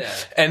I mean? Yeah.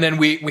 And then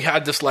we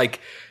had this like,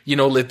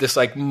 this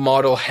like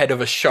model head of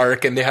a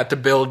shark, and they had to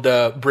build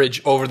a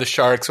bridge over the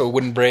shark so it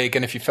wouldn't break.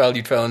 And if you fell,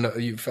 you found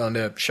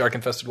a shark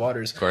infested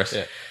waters. Of course.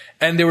 Yeah.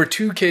 And there were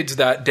two kids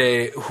that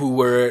day who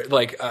were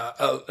like,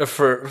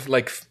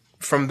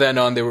 from then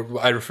on,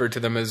 I referred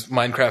to them as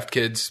Minecraft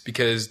kids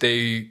because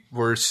they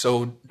were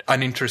so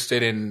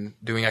uninterested in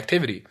doing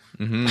activity.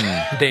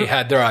 Mm-hmm. They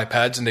had their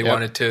iPads and they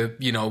wanted to,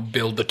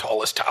 build the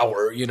tallest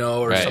tower,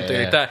 or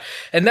something like that.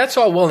 And that's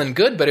all well and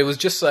good, but it was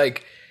just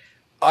like,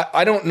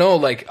 I don't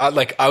know,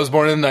 I was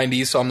born in the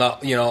 90s, so I'm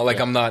not,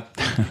 I'm not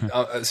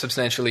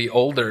substantially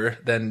older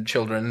than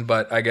children,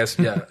 but I guess,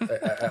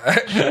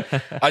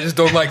 I just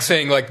don't like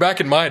saying like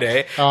back in my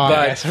day. Oh,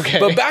 but, okay.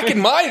 But back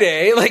in my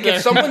day, like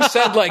if someone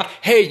said like,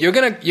 hey, you're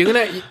gonna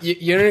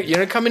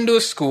come into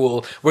a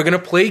school, we're gonna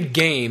play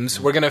games,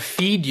 we're gonna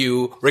feed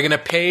you, we're gonna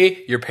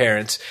pay your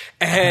parents,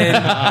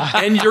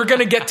 and you're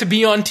gonna get to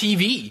be on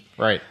TV.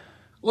 Right.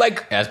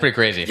 Like, yeah, that's pretty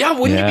crazy. Yeah,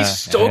 wouldn't you be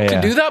stoked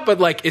to do that? But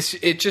like, it's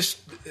just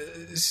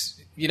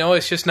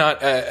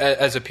not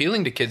as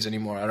appealing to kids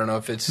anymore. I don't know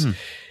if it's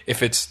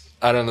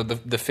I don't know,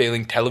 the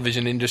failing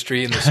television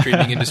industry and the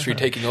streaming industry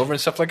taking over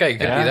and stuff like that. It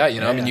could be that,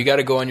 I mean, you got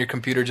to go on your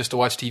computer just to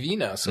watch TV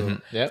now.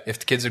 So if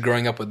the kids are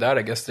growing up with that,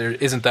 I guess there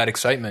isn't that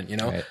excitement,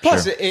 Right.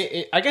 Plus,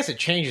 I guess it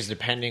changes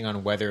depending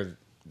on whether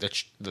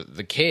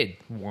the kid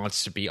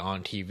wants to be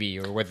on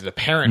TV or whether the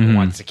parent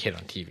wants the kid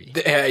on TV.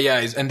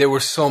 Yeah, and there were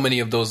so many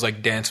of those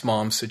like dance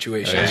mom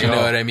situations. Yeah. You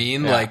know what I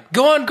mean? Yeah. Like,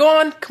 go on,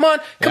 come on,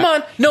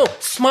 no,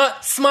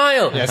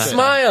 smile,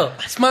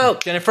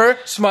 Jennifer,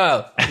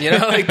 smile. You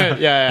know, like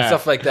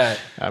stuff like that.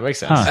 That makes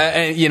sense.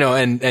 And you know,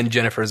 and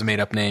Jennifer's a made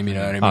up name. You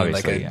know what I mean?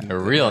 Obviously, like Her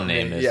real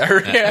name is.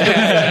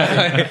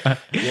 Yeah.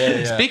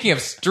 Speaking of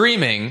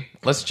streaming,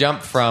 let's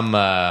jump from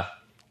a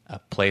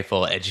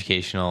playful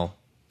educational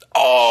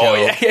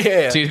show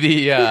to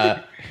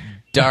the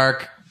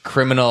dark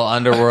criminal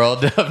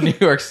underworld of New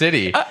York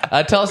City.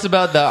 Tell us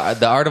about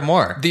the Art of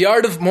More. The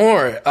Art of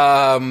More.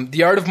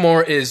 The Art of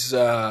More is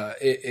a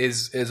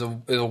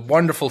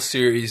wonderful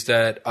series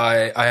that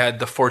I had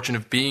the fortune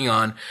of being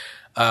on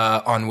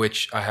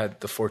which I had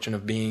the fortune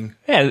of being.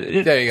 Yeah,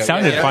 it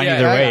sounded fun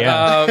either way.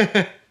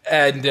 Yeah.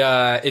 And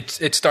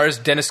it stars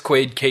Dennis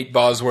Quaid, Kate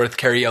Bosworth,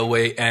 Carrie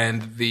Elway,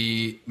 and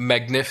the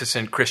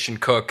magnificent Christian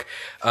Cook.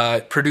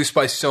 Produced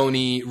by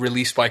Sony,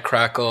 released by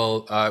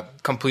Crackle,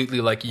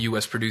 completely like a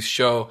U.S. produced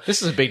show.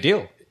 This is a big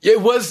deal.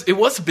 It was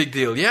a big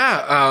deal.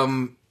 Yeah.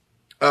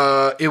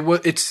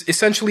 It's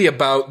essentially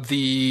about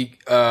the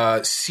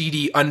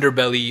seedy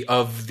underbelly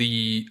of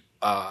the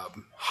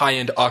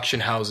high-end auction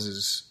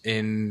houses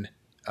in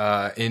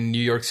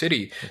New York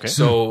City. Okay.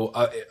 So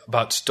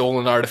about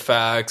stolen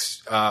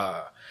artifacts,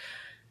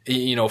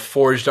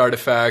 forged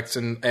artifacts,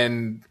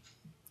 and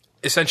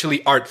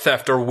essentially art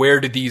theft, or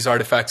where did these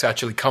artifacts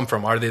actually come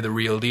from? Are they the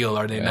real deal?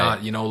 Are they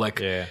not?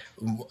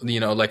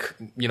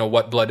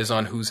 What blood is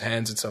on whose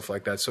hands and stuff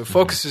like that. So it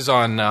focuses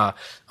on the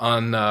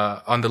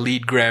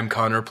lead, Graham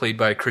Connor, played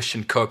by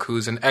Christian Cook,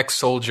 who's an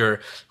ex-soldier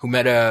who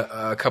met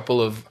a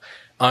couple of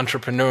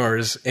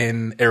entrepreneurs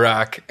in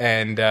Iraq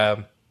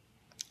and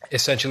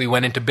essentially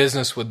went into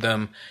business with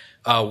them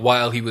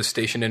while he was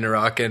stationed in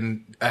Iraq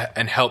and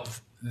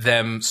helped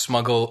them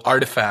smuggle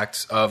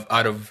artifacts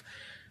out of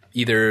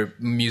either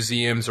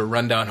museums or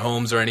rundown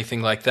homes or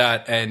anything like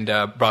that, and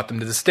brought them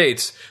to the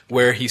States,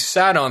 where he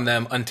sat on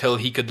them until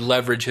he could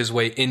leverage his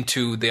way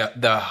into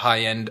the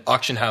high-end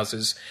auction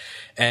houses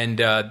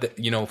and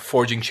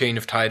forging chain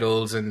of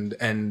titles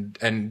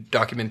and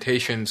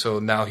documentation. So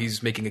now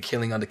he's making a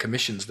killing on the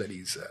commissions that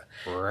he's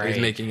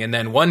making. And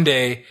then one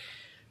day,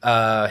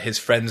 his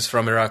friends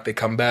from Iraq, they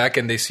come back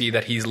and they see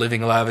that he's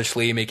living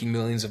lavishly, making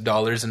millions of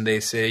dollars, and they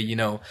say,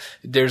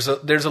 there's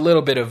a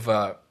little bit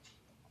of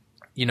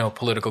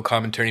political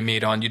commentary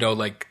made on,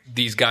 like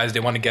these guys, they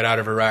want to get out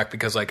of Iraq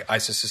because like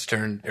ISIS has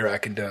turned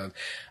Iraq into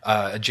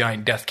a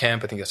giant death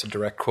camp. I think that's a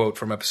direct quote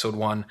from episode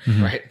 1.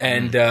 Mm-hmm. Right.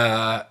 And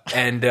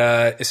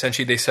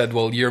essentially they said,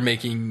 well, you're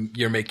making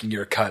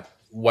your cut.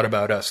 What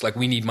about us? Like,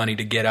 we need money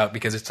to get out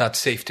because it's not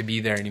safe to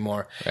be there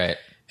anymore. Right.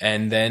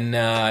 And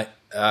then,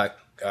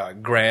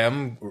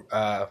 Graham,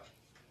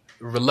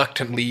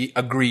 reluctantly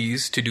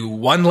agrees to do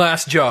one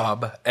last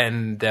job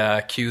and,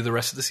 cue the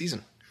rest of the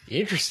season.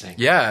 Interesting.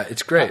 Yeah,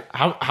 it's great.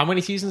 How many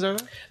seasons are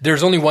there?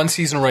 There's only one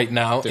season right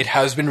now. It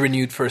has been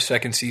renewed for a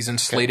second season,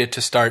 slated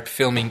to start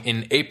filming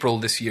in April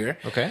this year.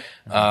 Okay.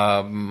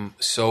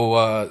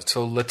 So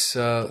let's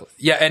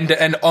and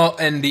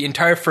the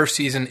entire first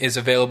season is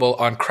available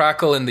on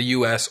Crackle in the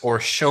US or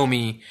Show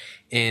Me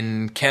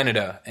in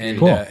Canada, and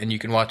Cool. And you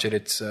can watch it.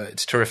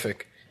 It's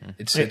terrific.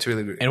 It's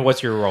really great. And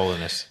what's your role in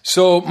this?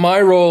 So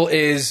my role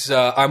is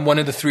I'm one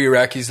of the 3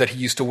 Iraqis that he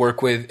used to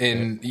work with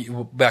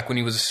back when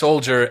he was a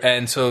soldier,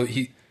 and so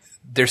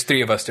there's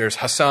 3 of us. There's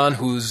Hassan,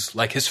 who's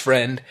like his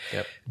friend.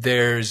 Yep.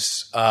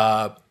 There's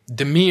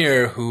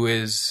Demir, who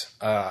is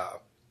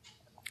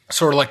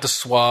sort of like the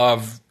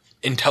suave,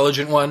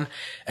 intelligent one,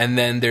 and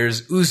then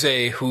there's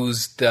Uze,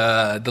 who's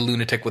the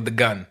lunatic with the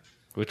gun.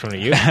 Which one are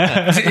you?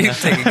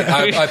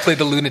 I played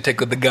the lunatic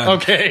with the gun.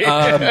 Okay.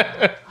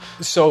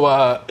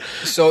 So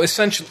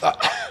essentially,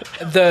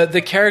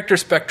 the character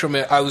spectrum.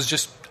 I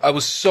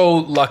was so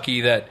lucky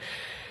that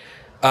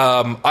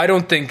I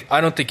don't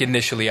think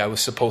initially I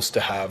was supposed to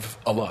have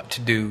a lot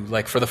to do.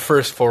 Like, for the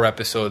first 4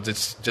 episodes,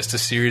 it's just a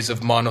series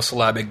of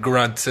monosyllabic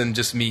grunts and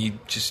just me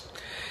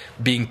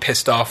being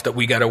pissed off that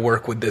we got to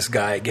work with this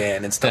guy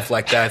again and stuff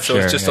like that. So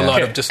it's just a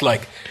lot of just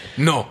like,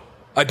 no,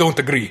 I don't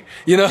agree,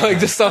 like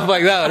just stuff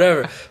like that,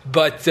 whatever.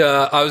 But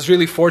I was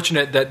really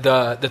fortunate that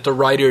the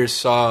writers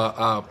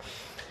saw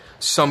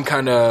some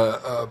kind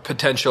of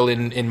potential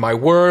in my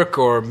work,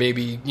 or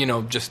maybe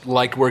just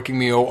liked working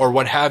me or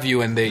what have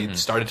you, and they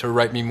started to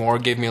write me more,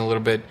 gave me a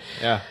little bit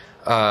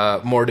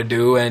more to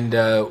do, and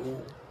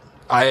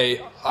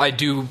I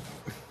do.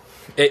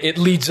 It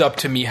leads up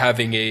to me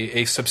having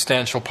a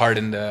substantial part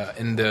in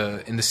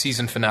the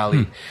season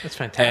finale. That's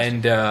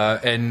fantastic,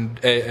 and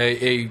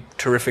a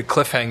terrific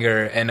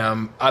cliffhanger. And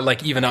I'm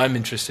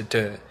interested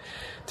to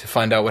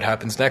find out what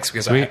happens next,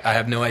 because I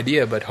have no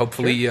idea. But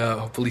hopefully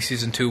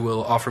season 2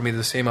 will offer me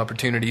the same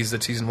opportunities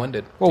that season 1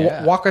 did.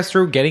 Well, walk us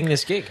through getting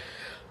this gig.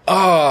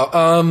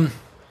 It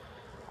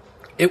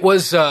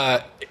was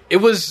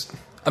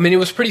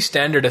pretty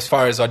standard as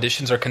far as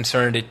auditions are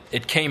concerned.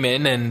 It came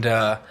in, and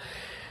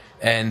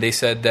and they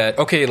said that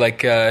okay,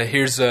 like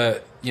here's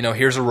a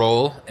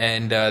role,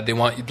 and they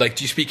want like,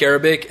 do you speak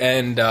Arabic?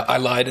 And I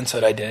lied and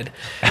said I did,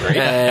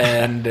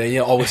 and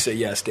always say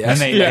yes. They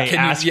asked, and they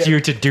asked you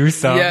to do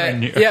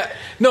something.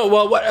 No,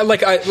 well,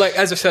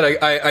 as I said,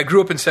 I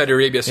grew up in Saudi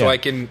Arabia, so I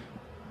can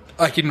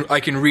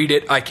read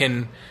it. I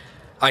can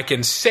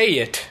say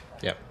it.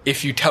 Yep.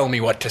 If you tell me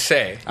what to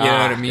say, you know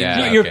what I mean.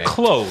 Yeah, You're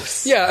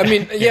close. Yeah, I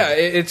mean,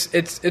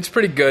 it's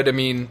pretty good. I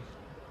mean,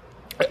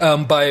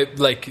 by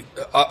like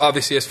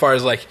obviously as far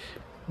as like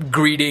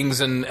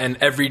greetings and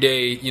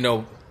everyday,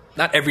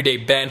 not everyday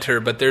banter,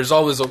 but there's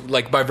always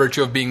like by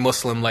virtue of being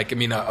Muslim, like I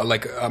mean,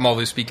 like I'm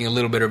always speaking a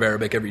little bit of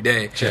Arabic every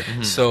day. Sure.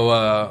 Mm-hmm.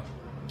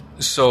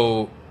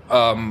 So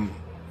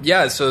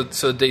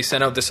they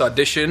sent out this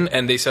audition,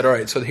 and they said, all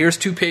right, so here's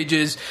 2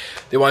 pages.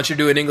 They want you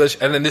to do in English.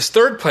 And then this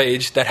 3rd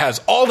page that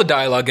has all the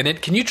dialogue in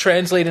it, can you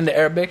translate into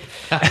Arabic?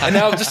 And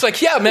I was just like,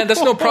 yeah, man,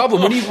 that's no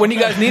problem. When do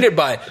you guys need it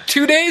by?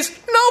 2 days?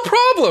 No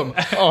problem.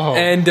 Oh.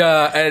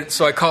 And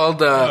so I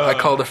called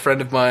a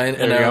friend of mine,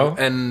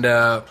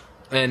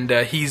 and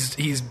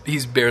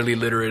he's barely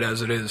literate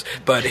as it is,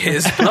 but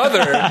his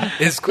brother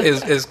is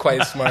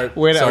quite smart.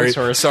 Wait,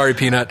 sorry,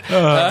 Peanut.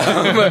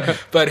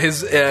 But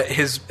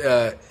his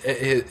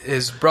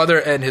brother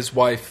and his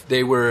wife,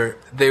 they were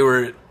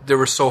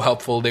so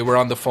helpful. They were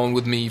on the phone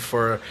with me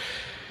for.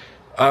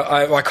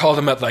 I called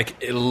them at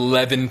like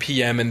 11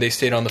 p.m. and they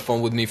stayed on the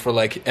phone with me for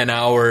like an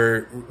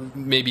hour,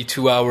 maybe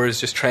 2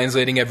 hours, just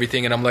translating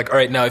everything. And I'm like, all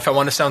right, now if I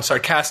want to sound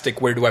sarcastic,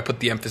 where do I put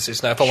the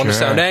emphasis? Now if I want to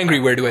sound angry,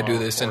 where do I do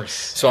this? And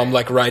so I'm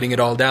like writing it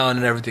all down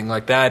and everything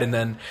like that. And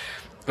then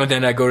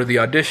I go to the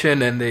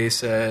audition, and they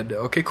said,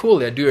 okay,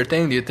 cool, yeah, do your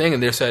thing.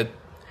 And they said,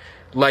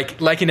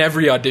 like in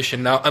every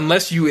audition, now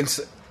unless you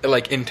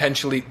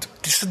intentionally,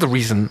 this is the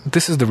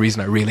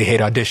reason I really hate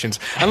auditions.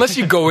 Unless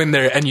you go in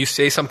there and you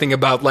say something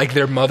about like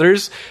their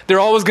mothers, they're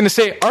always going to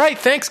say, all right,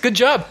 thanks, good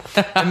job.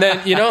 And then,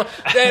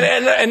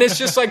 and it's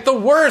just like the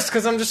worst,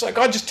 because I'm just like,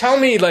 oh, just tell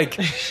me, like,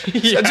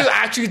 just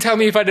actually tell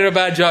me if I did a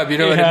bad job. You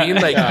know what I mean?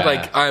 Like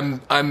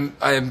I'm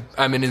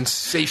an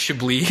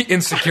insatiably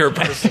insecure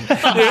person.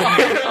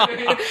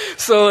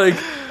 So like,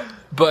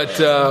 but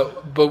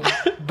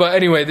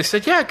anyway, they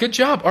said, yeah, good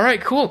job. All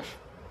right, cool.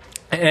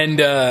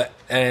 And a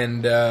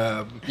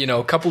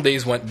couple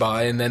days went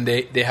by, and then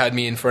they had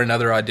me in for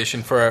another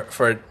audition for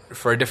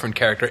a different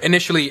character.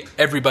 Initially,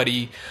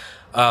 everybody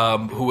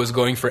who was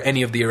going for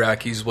any of the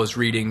Iraqis was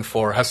reading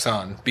for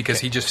Hassan, because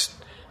he just,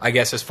 I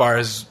guess, as far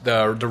as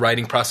the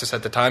writing process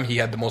at the time, he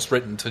had the most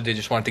written, so they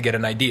just wanted to get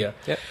an idea.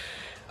 Yep.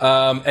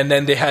 And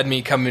then they had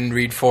me come and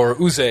read for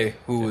Uze,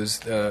 who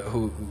was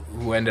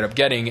who ended up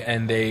getting,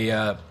 and they,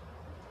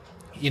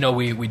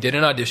 we did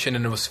an audition,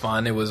 and it was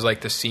fun. It was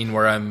like the scene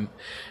where I'm,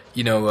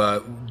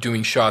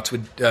 doing shots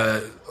with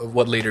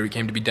what later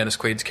became to be Dennis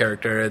Quaid's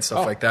character and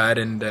stuff like that,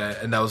 and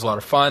that was a lot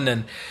of fun.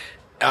 And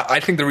I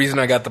think the reason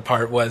I got the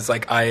part was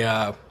like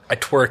I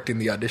twerked in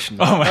the audition.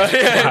 Oh my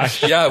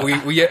gosh! Yeah, we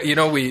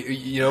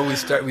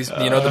start,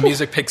 the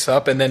music picks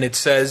up, and then it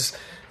says,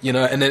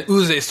 and then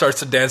Uze starts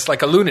to dance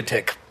like a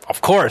lunatic.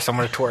 Of course, I'm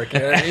gonna twerk.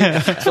 You know what I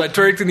mean? So I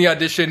twerked in the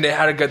audition. They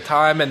had a good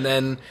time, and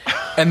then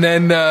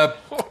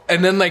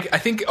like I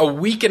think a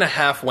week and a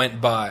half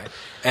went by,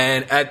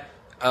 and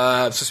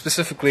so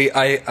specifically,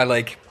 I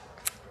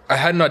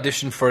had an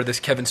audition for this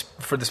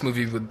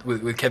movie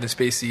with Kevin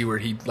Spacey, where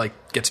he like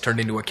gets turned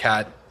into a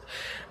cat.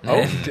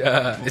 And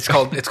it's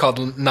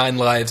called 9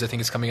 Lives. I think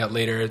it's coming out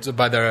later. It's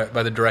by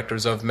the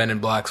directors of Men in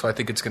Black, so I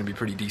think it's going to be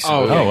pretty decent.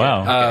 Oh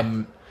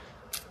wow!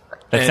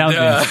 That sounds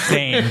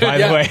insane, by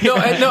the way. No,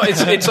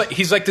 it's like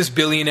he's like this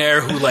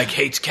billionaire who like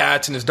hates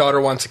cats, and his daughter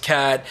wants a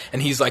cat,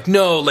 and he's like,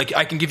 no, like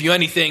I can give you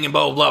anything and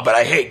blah blah blah, but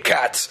I hate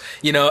cats,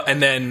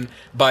 And then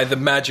by the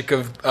magic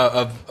of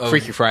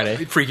Freaky Friday,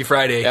 he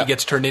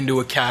gets turned into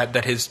a cat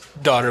that his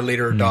daughter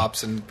later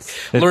adopts and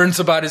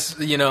learns about his,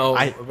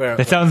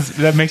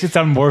 That makes it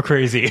sound more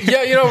crazy.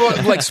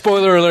 Yeah, like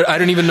spoiler alert, I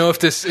don't even know if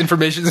this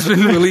information has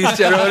been released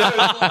yet.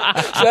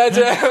 That's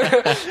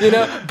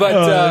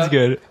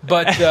good.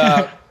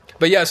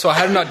 But yeah, so I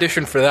had an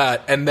audition for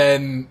that, and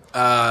then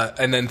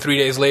 3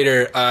 days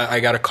later, I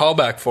got a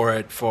callback for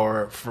it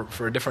for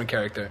a different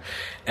character,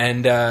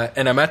 and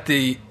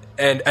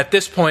at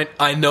this point,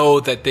 I know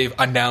that they've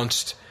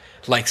announced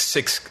like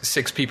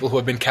six people who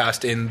have been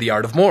cast in The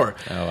Art of More.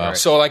 Oh, wow.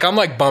 So like I'm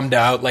like bummed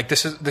out. Like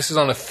this is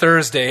on a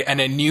Thursday,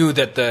 and I knew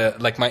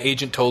that my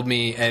agent told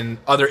me, and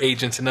other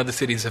agents in other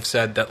cities have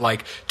said that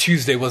like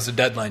Tuesday was the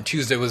deadline.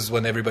 Tuesday was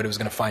when everybody was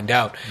going to find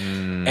out.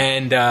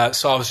 And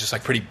so I was just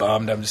like pretty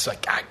bummed. I'm just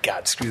like,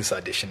 God, screw this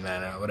audition,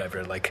 man, or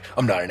whatever. Like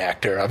I'm not an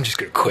actor. I'm just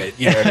going to quit.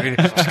 You know what I mean?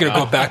 I'm just going to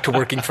go back to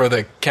working for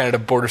the Canada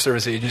Border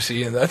Service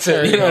Agency, and that's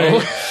it.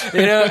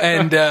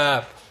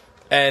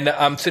 And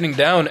I'm sitting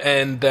down,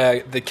 and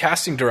the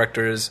casting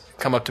directors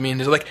come up to me,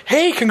 and they're like,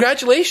 hey,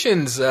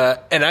 congratulations. And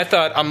I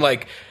thought,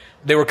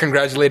 they were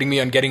congratulating me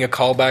on getting a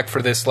callback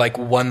for this, like,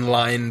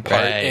 one-line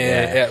part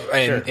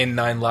in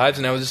 9 Lives.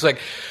 And I was just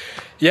like,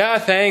 yeah,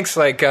 thanks.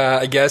 Like,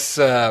 I guess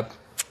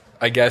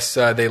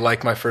they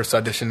like my first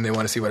audition. They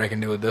want to see what I can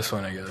do with this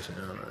one, I guess.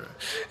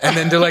 And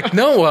then they're like,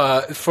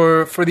 no,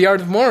 for the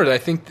Art of More, I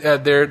think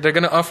they're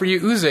going to offer you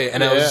Uze.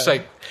 And I was just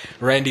like,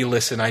 Randy,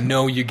 listen, I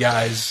know you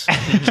guys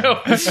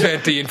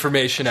sent the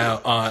information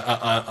out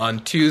on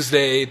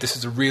Tuesday. This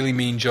is a really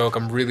mean joke.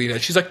 I'm really...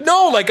 She's like,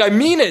 no, like, I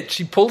mean it.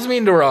 She pulls me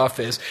into her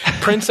office,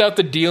 prints out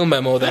the deal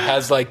memo that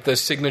has, like, the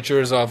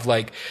signatures of,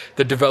 like,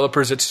 the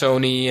developers at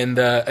Sony and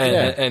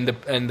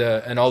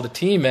all the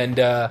team.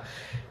 And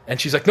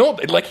she's like, no,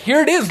 like,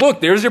 here it is.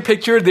 Look, there's your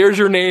picture. There's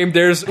your name.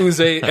 There's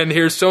Uze. And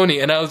here's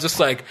Sony. And I was just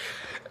like...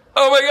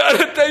 Oh my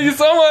God, thank you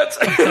so much.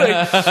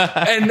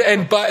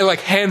 and by, like,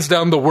 hands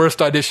down the worst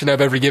audition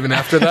I've ever given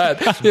after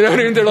that. You know what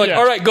I mean? They're like,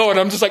 all right, go. And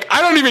I'm just like, I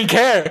don't even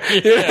care.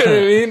 You know what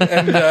I mean?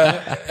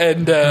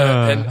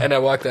 And I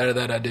walked out of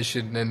that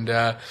audition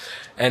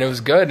and it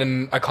was good.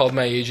 And I called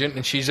my agent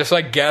and she's just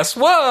like, guess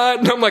what?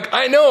 And I'm like,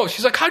 I know.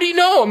 She's like, how do you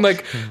know? I'm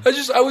like,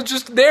 I was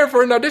just there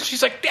for an audition.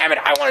 She's like, damn it,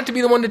 I wanted to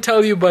be the one to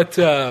tell you, but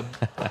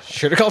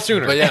should have called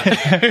sooner. But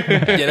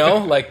yeah, you know,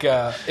 like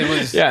it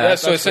was. Yeah,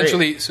 so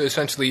essentially,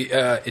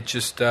 it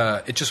just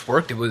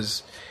worked. It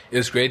was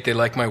great. They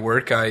liked my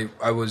work. I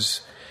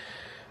was.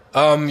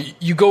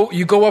 You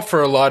go up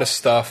for a lot of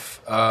stuff.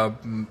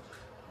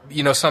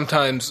 You know,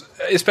 sometimes,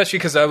 especially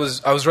because I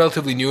was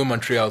relatively new in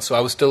Montreal, so I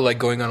was still like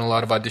going on a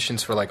lot of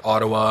auditions for like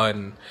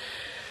Ottawhat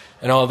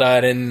and all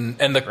that,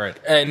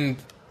 and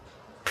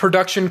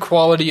production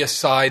quality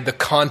aside, the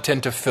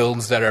content of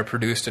films that are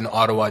produced in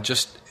Ottawhat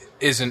just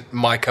isn't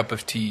my cup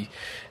of tea,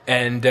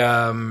 and you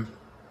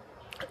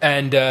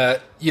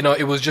know,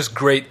 it was just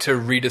great to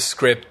read a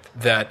script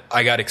that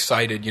I got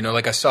excited. You know,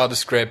 like I saw the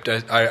script,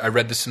 I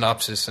read the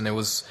synopsis, and it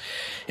was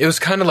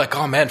kind of like,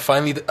 oh man,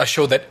 finally a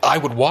show that I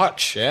would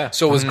watch. Yeah.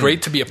 So it was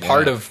great to be a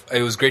part of.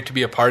 It was great to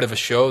be a part of a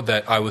show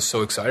that I was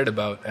so excited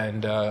about,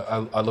 and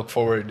I look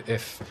forward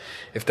if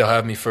they'll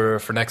have me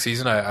for next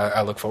season.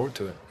 I look forward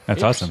to it.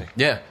 That's awesome.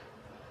 Yeah.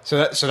 So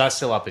that's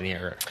still up in the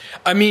air.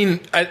 I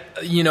mean,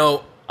 you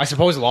know, I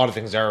suppose a lot of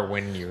things are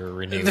when you're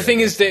renewing. the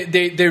thing is,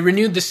 they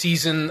renewed the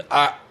season.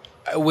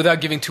 Without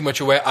giving too much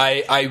away,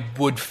 I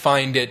would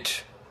find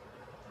it.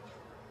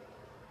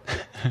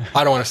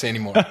 I don't want to say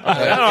anymore.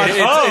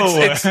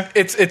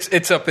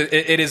 It's up.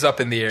 It is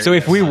up in the air. So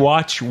if we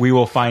watch, we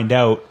will find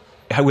out.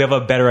 We have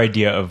a better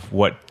idea of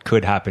what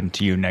could happen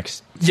to you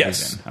next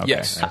season. Okay.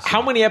 Yes.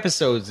 How many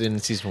episodes in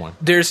season 1?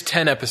 There's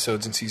 10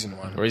 episodes in season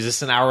 1. Or is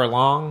this an hour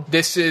long?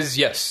 This is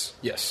yes.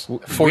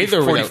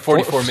 44 minutes,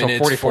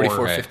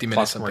 50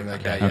 minutes, something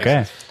like that.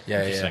 Okay.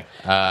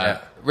 Yeah.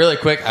 Really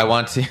quick, I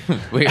want to.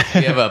 We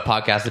have a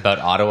podcast about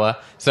Ottawa,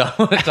 so I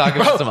want to talk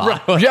about some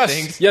Ottawa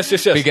things. Yes.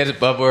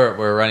 But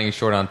we're running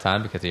short on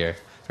time because you're a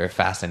very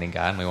fascinating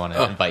guy, and we want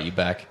to invite you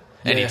back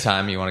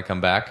anytime you want to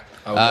come back.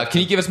 Can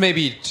you give us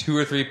maybe 2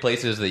 or 3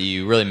 places that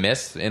you really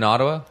miss in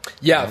Ottawa?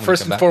 Yeah,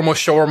 first and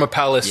foremost, Shawarma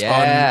Palace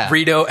on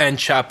Rideau and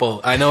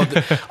Chapel. I know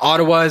that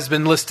Ottawa has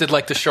been listed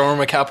like the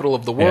shawarma capital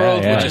of the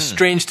world, which is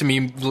strange to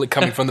me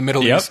coming from the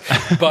Middle East.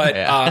 But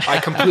I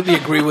completely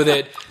agree with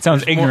it.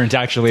 Sounds ignorant,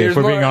 actually, if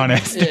we're being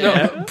honest.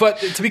 No, but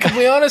to be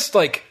completely honest,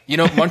 like, you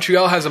know,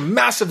 Montreal has a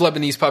massive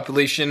Lebanese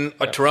population.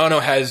 Toronto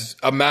has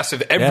a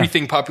massive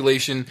everything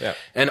population. Yeah.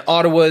 And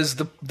Ottawa is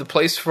the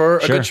place for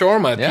a good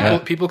shawarma. Yeah.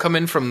 People come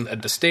in from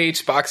the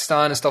States,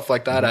 Pakistan, and stuff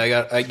like that.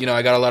 I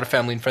got a lot of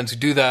family and friends who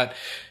do that,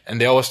 and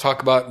they always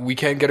talk about we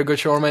can't get a good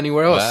shawarma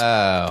anywhere else.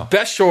 Wow.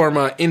 Best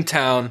shawarma in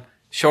town,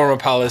 Shawarma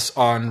Palace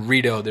on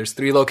Rideau. There's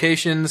 3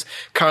 locations.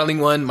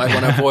 Carlingwood might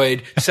want to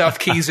avoid. South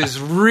Keys is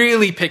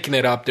really picking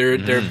it up. They're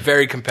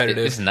very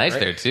competitive. It's nice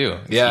there too.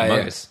 It's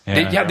humongous.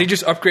 They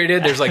just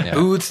upgraded. There's like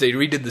booths. They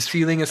redid the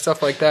ceiling and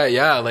stuff like that.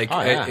 Yeah, like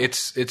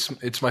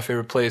it's my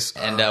favorite place.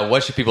 And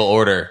what should people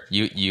order?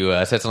 You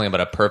said something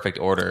about a perfect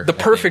order. The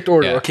perfect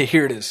order. Yeah. Okay,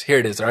 here it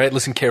is. All right,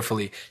 listen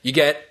carefully. You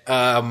get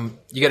a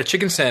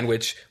chicken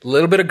sandwich, a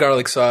little bit of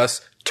garlic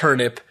sauce,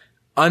 turnip,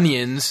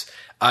 onions.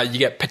 You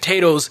get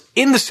potatoes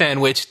in the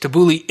sandwich,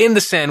 tabbouleh in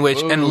the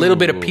sandwich, and a little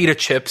bit of pita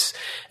chips,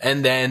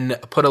 and then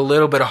put a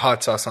little bit of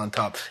hot sauce on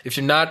top. If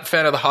you're not a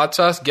fan of the hot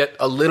sauce, get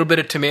a little bit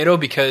of tomato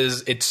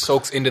because it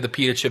soaks into the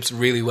pita chips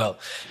really well.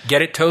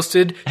 Get it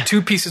toasted,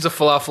 2 pieces of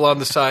falafel on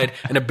the side,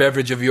 and a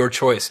beverage of your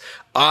choice.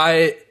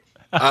 I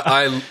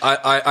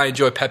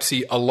enjoy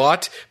Pepsi a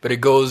lot, but it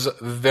goes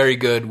very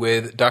good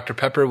with Dr.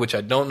 Pepper, which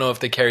I don't know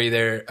if they carry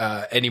there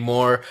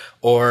anymore,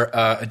 or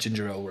a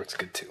ginger ale works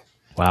good too.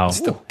 Wow,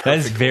 that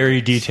is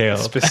very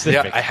detailed.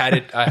 Specific. Yeah, I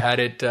had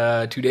it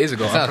 2 days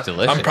ago. Sounds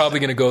delicious. I'm probably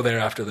going to go there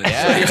after this.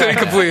 To be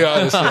completely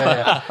honest.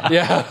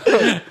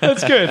 Yeah.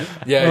 That's good.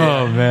 Yeah.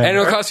 Oh man, and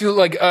it'll cost you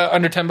like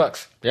under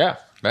 $10. Yeah.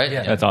 Right.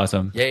 Yeah. That's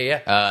awesome.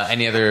 Yeah.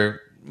 Any other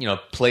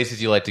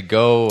places you like to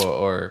go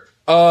or?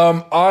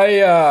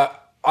 I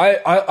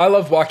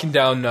love walking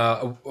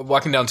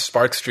down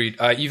Spark Street.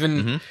 So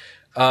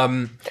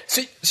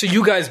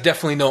you guys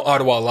definitely know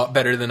Ottawa a lot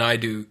better than I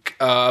do.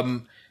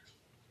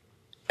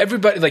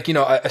 Everybody, like,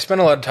 I spent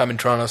a lot of time in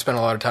Toronto, I spent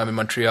a lot of time in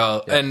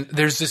Montreal, and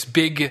there's this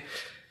big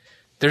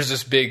there's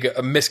this big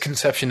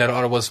misconception that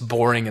Ottawa's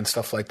boring and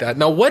stuff like that.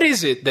 Now, what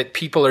is it that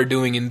people are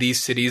doing in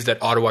these cities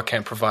that Ottawa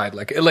can't provide?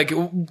 Like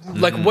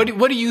what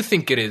do you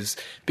think it is?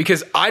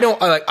 Because I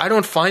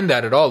don't find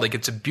that at all. Like,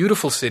 it's a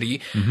beautiful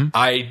city.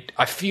 I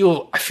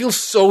feel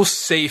so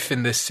safe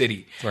in this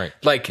city. Right.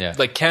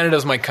 Like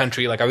Canada's my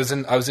country. Like, I was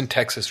in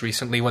Texas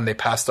recently when they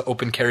passed the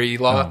open carry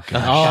law.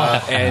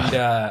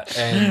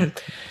 And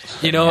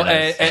you know,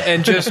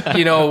 and just,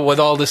 you know, with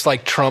all this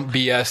like Trump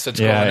BS that's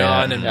going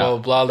on and blah, blah,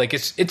 blah. Like,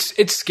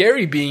 it's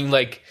scary being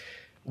like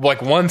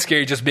one,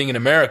 scary just being in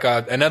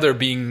America, another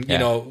being, you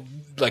know,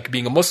 like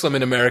being a Muslim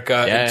in America,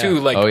 and two,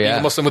 like being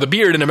a Muslim with a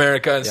beard in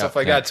America and stuff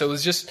like that. So it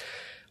was just,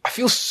 I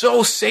feel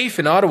so safe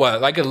in Ottawa.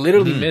 Like, I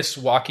literally miss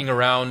walking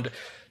around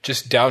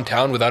just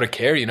downtown without a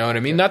care, you know what I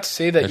mean? Not to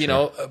say that, you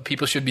know,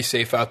 people should be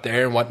safe out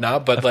there and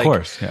whatnot, but of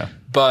course,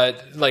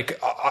 but like,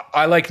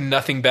 I like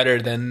nothing better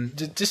than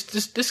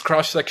just this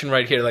cross section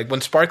right here. Like,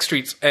 when Spark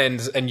Street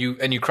ends and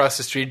you cross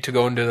the street to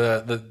go into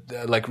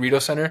the like Rideau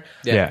Center,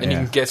 and you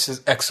can get this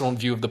excellent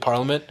view of the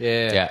Parliament.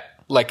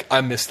 Like,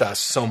 I miss that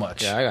so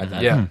much. Yeah, I got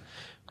that.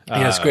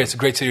 Yeah, it's great. It's a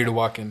great city to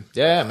walk in.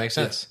 Yeah, it makes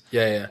sense.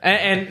 Yeah.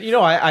 And you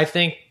know, I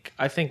think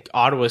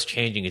Ottawa's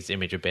changing its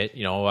image a bit.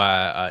 You know,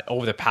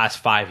 over the past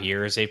 5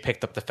 years, they've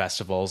picked up the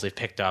festivals. They've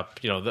picked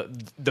up, you know,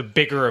 the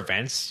bigger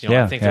events. You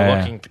know, I think they're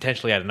looking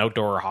potentially at an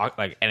outdoor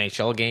like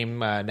NHL game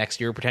next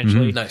year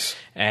potentially. Nice.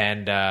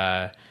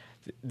 And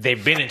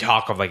they've been in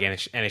talk of like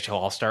NHL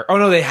All-Star. Oh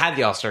no, they had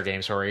the All-Star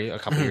game. Sorry, a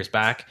couple years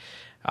back.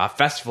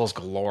 Festivals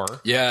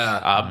galore.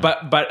 Yeah.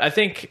 But I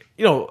think,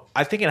 you know,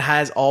 it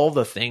has all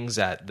the things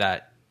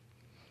that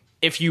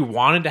if you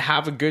wanted to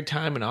have a good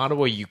time in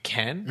Ottawa, you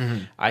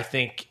can. I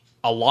think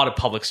a lot of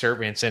public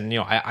servants, and, you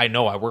know, I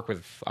know I work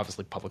with,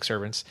 obviously, public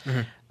servants.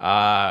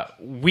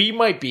 We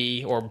might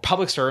be, or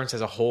public servants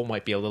as a whole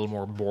might be a little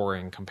more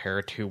boring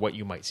compared to what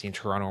you might see in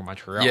Toronto or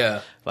Montreal.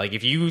 Yeah. Like,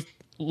 if you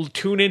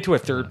tune into a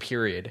third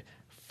period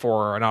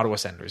for an Ottawa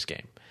Senators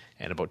game,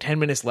 and about 10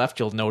 minutes left,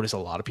 you'll notice a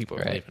lot of people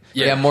are leaving.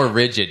 Yeah, more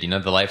rigid. You know,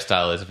 the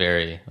lifestyle is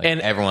very, like, and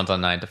everyone's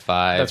on 9 to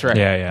 5. That's right.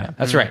 Yeah.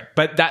 That's right.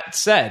 But that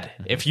said,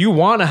 if you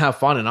want to have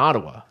fun in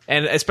Ottawa,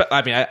 and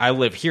I mean, I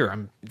live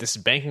here. This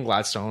is Banking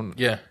Gladstone.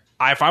 Yeah.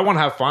 If I want to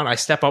have fun, I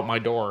step out my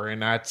door,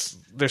 and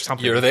there's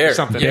something. You're there. There's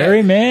something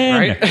Gary, man.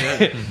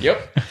 Right?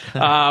 Yep.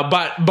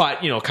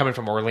 But you know, coming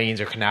from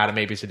Orleans or Canada,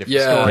 maybe it's a different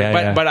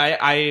story. But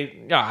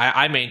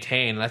I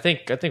maintain, and I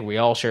think we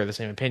all share the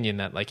same opinion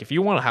that, like, if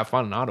you want to have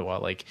fun in Ottawa,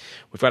 like,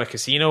 we've got a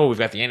casino, we've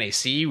got the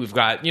NAC, we've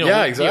got, you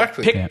know,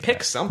 exactly.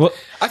 Pick something. Well,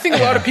 I think a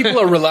lot of people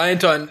are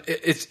reliant on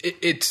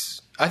it's.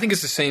 I think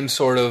it's the same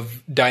sort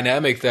of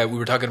dynamic that we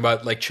were talking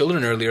about, like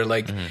children earlier.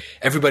 Like,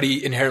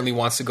 everybody inherently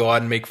wants to go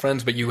out and make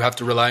friends, but you have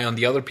to rely on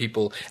the other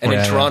people. And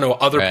in Toronto,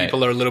 other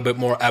people are a little bit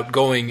more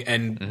outgoing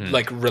and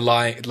like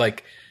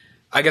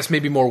I guess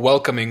maybe more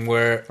welcoming.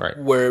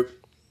 I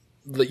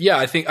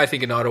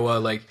think in Ottawa,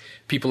 like,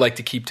 people like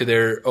to keep to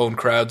their own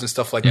crowds and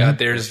stuff like that.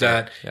 There's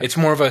that. Yeah. It's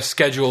more of a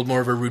scheduled, more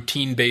of a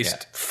routine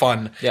based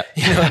fun. Yeah.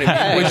 You know what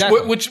I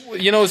mean? Which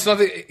you know, it's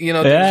nothing. You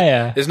know,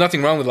 there's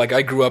nothing wrong with. Like,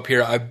 I grew up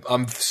here.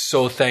 I'm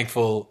so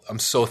thankful. I'm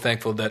so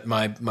thankful that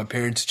my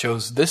parents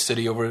chose this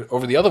city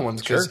over the other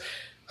ones, because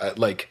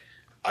like,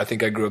 I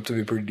think I grew up to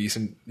be a pretty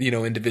decent, you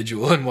know,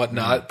 individual and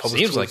whatnot.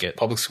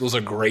 Public schools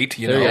are great,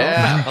 you know.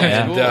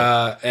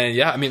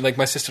 And I mean, like,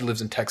 my sister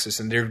lives in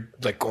Texas, and they're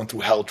like going through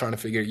hell trying to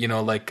figure, you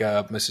know, like,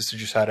 my sister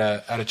just had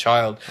a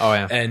child. Oh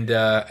yeah.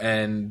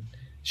 And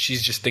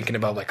she's just thinking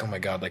about, like, oh my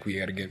God, like, we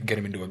got to get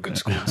him into a good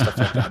school and stuff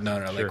like that. No,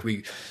 like,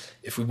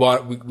 if we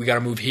want, we got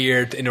to move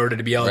here in order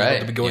to be eligible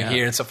to be going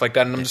here and stuff like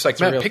that. And I'm just like,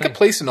 man, pick a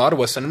place in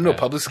Ottawa, send them to a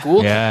public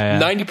school.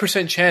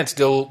 90% chance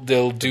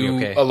they'll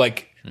do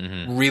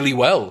really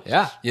well.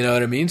 Yeah. You know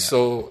what I mean?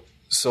 Yeah.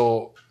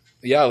 So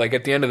yeah, like,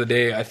 at the end of the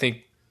day, I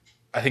think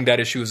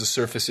that issue is a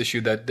surface issue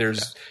that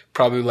there's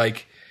probably,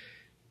 like,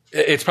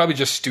 it's probably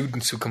just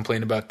students who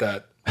complain about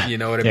that. You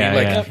know what I mean?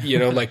 Like, you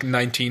know, like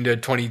 19 to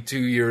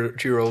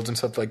 22-year-olds and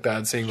stuff like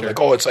that, saying like,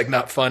 oh, it's like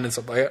not fun and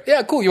stuff like that.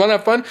 Yeah, cool. You want to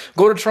have fun?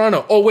 Go to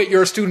Toronto. Oh, wait,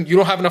 you're a student. You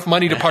don't have enough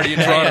money to party in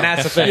Toronto. And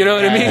that's the thing. You know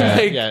what I mean?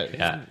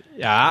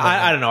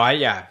 I don't know.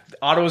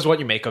 Ottawa's what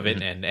you make of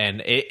it,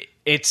 and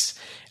it's.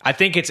 I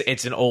think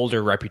it's an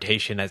older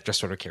reputation that's just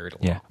sort of carried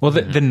along. Yeah. Well,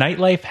 the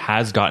nightlife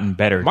has gotten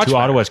better. To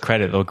Ottawa's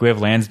credit, though. We have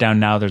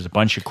Lansdowne now. There's a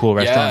bunch of cool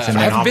restaurants in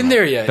there. I haven't been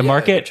there yet. The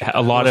market,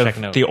 a lot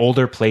of the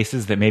older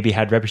places that maybe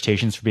had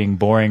reputations for being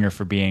boring or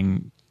for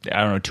being,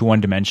 I don't know, too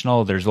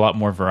one-dimensional, there's a lot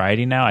more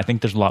variety now. I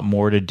think there's a lot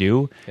more to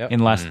do in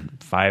the last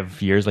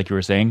 5 years, like you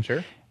were saying.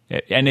 Sure.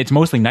 And it's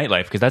mostly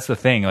nightlife, because that's the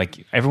thing.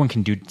 Like, everyone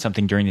can do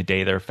something during the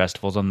day. There are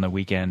festivals on the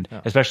weekend,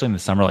 especially in the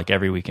summer, like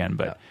every weekend.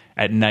 But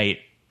at night,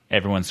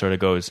 everyone sort of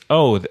goes,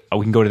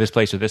 we can go to this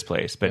place or this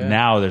place. But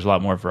now there's a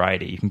lot more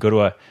variety. You can go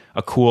to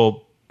a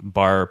cool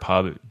bar or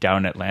pub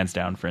down at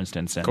Lansdowne, for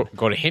instance. And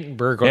go to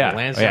Hintonburg, go to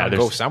Lansdowne,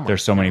 go somewhere.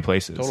 There's so many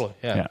places. Totally.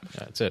 Yeah,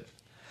 that's it.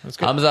 That's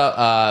good.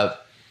 Hamza,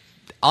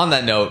 on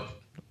that note,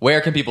 where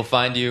can people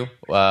find you?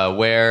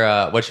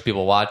 What should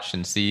people watch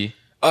and see?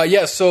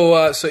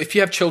 So if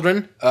you have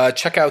children,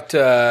 check out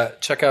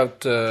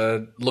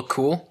Look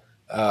Cool.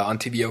 on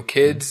TVO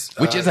Kids,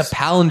 which is a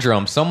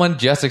palindrome. Someone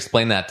just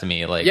explained that to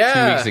me 2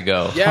 weeks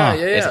ago. Yeah.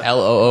 It's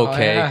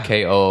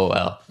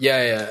LOOKKOOL.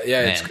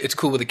 Yeah. It's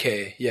cool with a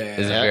K. Yeah.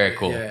 Is it very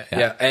cool?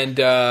 Yeah.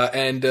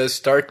 And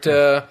start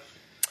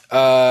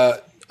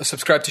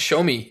subscribe to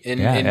Show Me in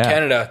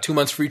Canada. 2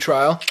 months free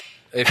trial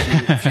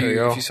if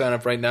you sign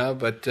up right now.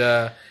 But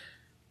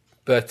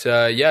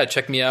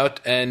check me out.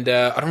 And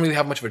I don't really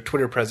have much of a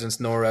Twitter presence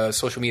nor a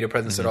social media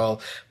presence at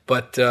all.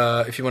 But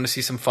if you want to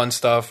see some fun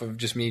stuff of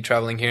just me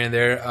traveling here and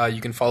there,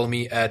 you can follow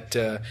me at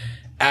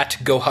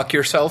Go Huck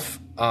Yourself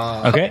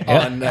on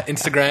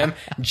Instagram.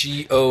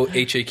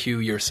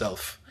 GOHAQ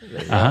yourself.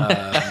 That's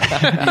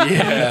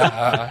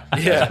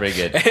pretty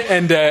good.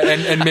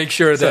 And make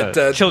sure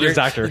that children's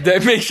actor.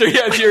 Make sure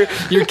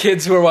your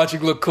kids who are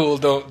watching look cool.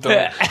 Don't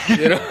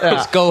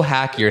Just go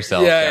hack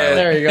yourself. Yeah,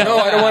 there you go. No,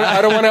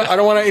 I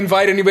don't want to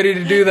invite anybody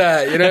to do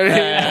that. You know what I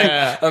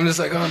mean? I'm just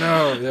like, oh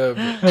no.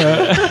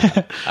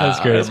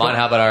 That's great. Mine,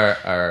 how about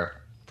our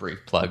brief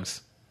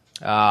plugs?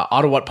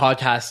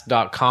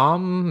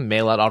 Ottawhatpodcast.com,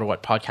 mail at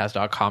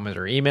ottawhatpodcast.com is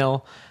our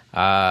email.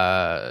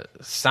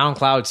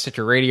 SoundCloud,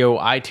 Stitcher Radio,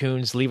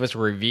 iTunes, leave us a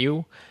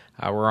review.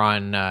 We're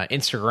on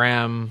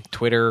Instagram,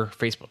 Twitter,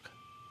 Facebook.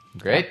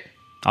 Great.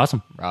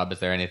 Awesome. Rob, is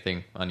there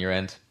anything on your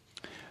end?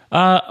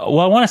 Well,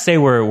 I want to say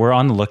we're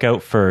on the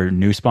lookout for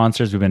new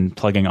sponsors. We've been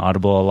plugging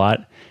Audible a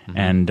lot,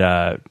 and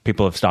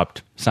people have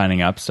stopped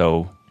signing up,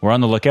 so we're on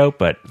the lookout,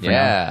 but for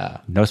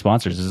now, no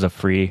sponsors. This is a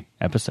free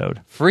episode.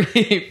 Free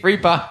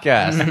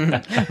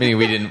podcast. I mean,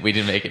 we didn't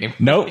make any money.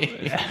 Nope.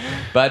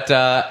 But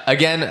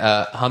again,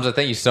 Hamza,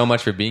 thank you so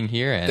much for being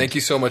here. And thank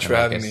you so much for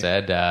having me. Like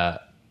I said,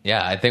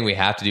 I think we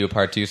have to do a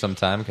part 2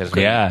 sometime because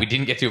we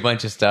didn't get to a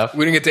bunch of stuff.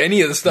 We didn't get to any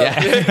of the stuff.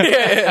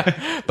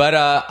 Yeah. But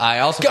I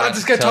also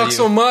this guy talks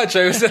so much.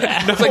 I was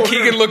like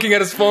Keegan looking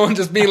at his phone,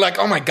 just being like,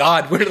 "Oh my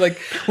god, we're like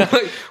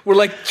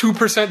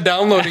 2%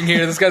 downloading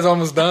here. This guy's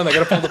almost done. I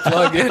gotta pull the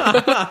plug."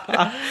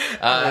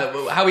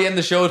 How we end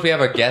the show is we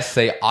have our guests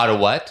say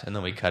Ottawhat, and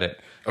then we cut it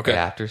right Okay.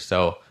 after.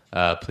 So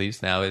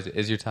please, now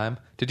is your time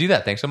to do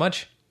that. Thanks so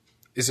much.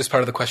 Is this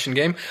part of the question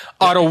game?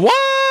 Ottawhat.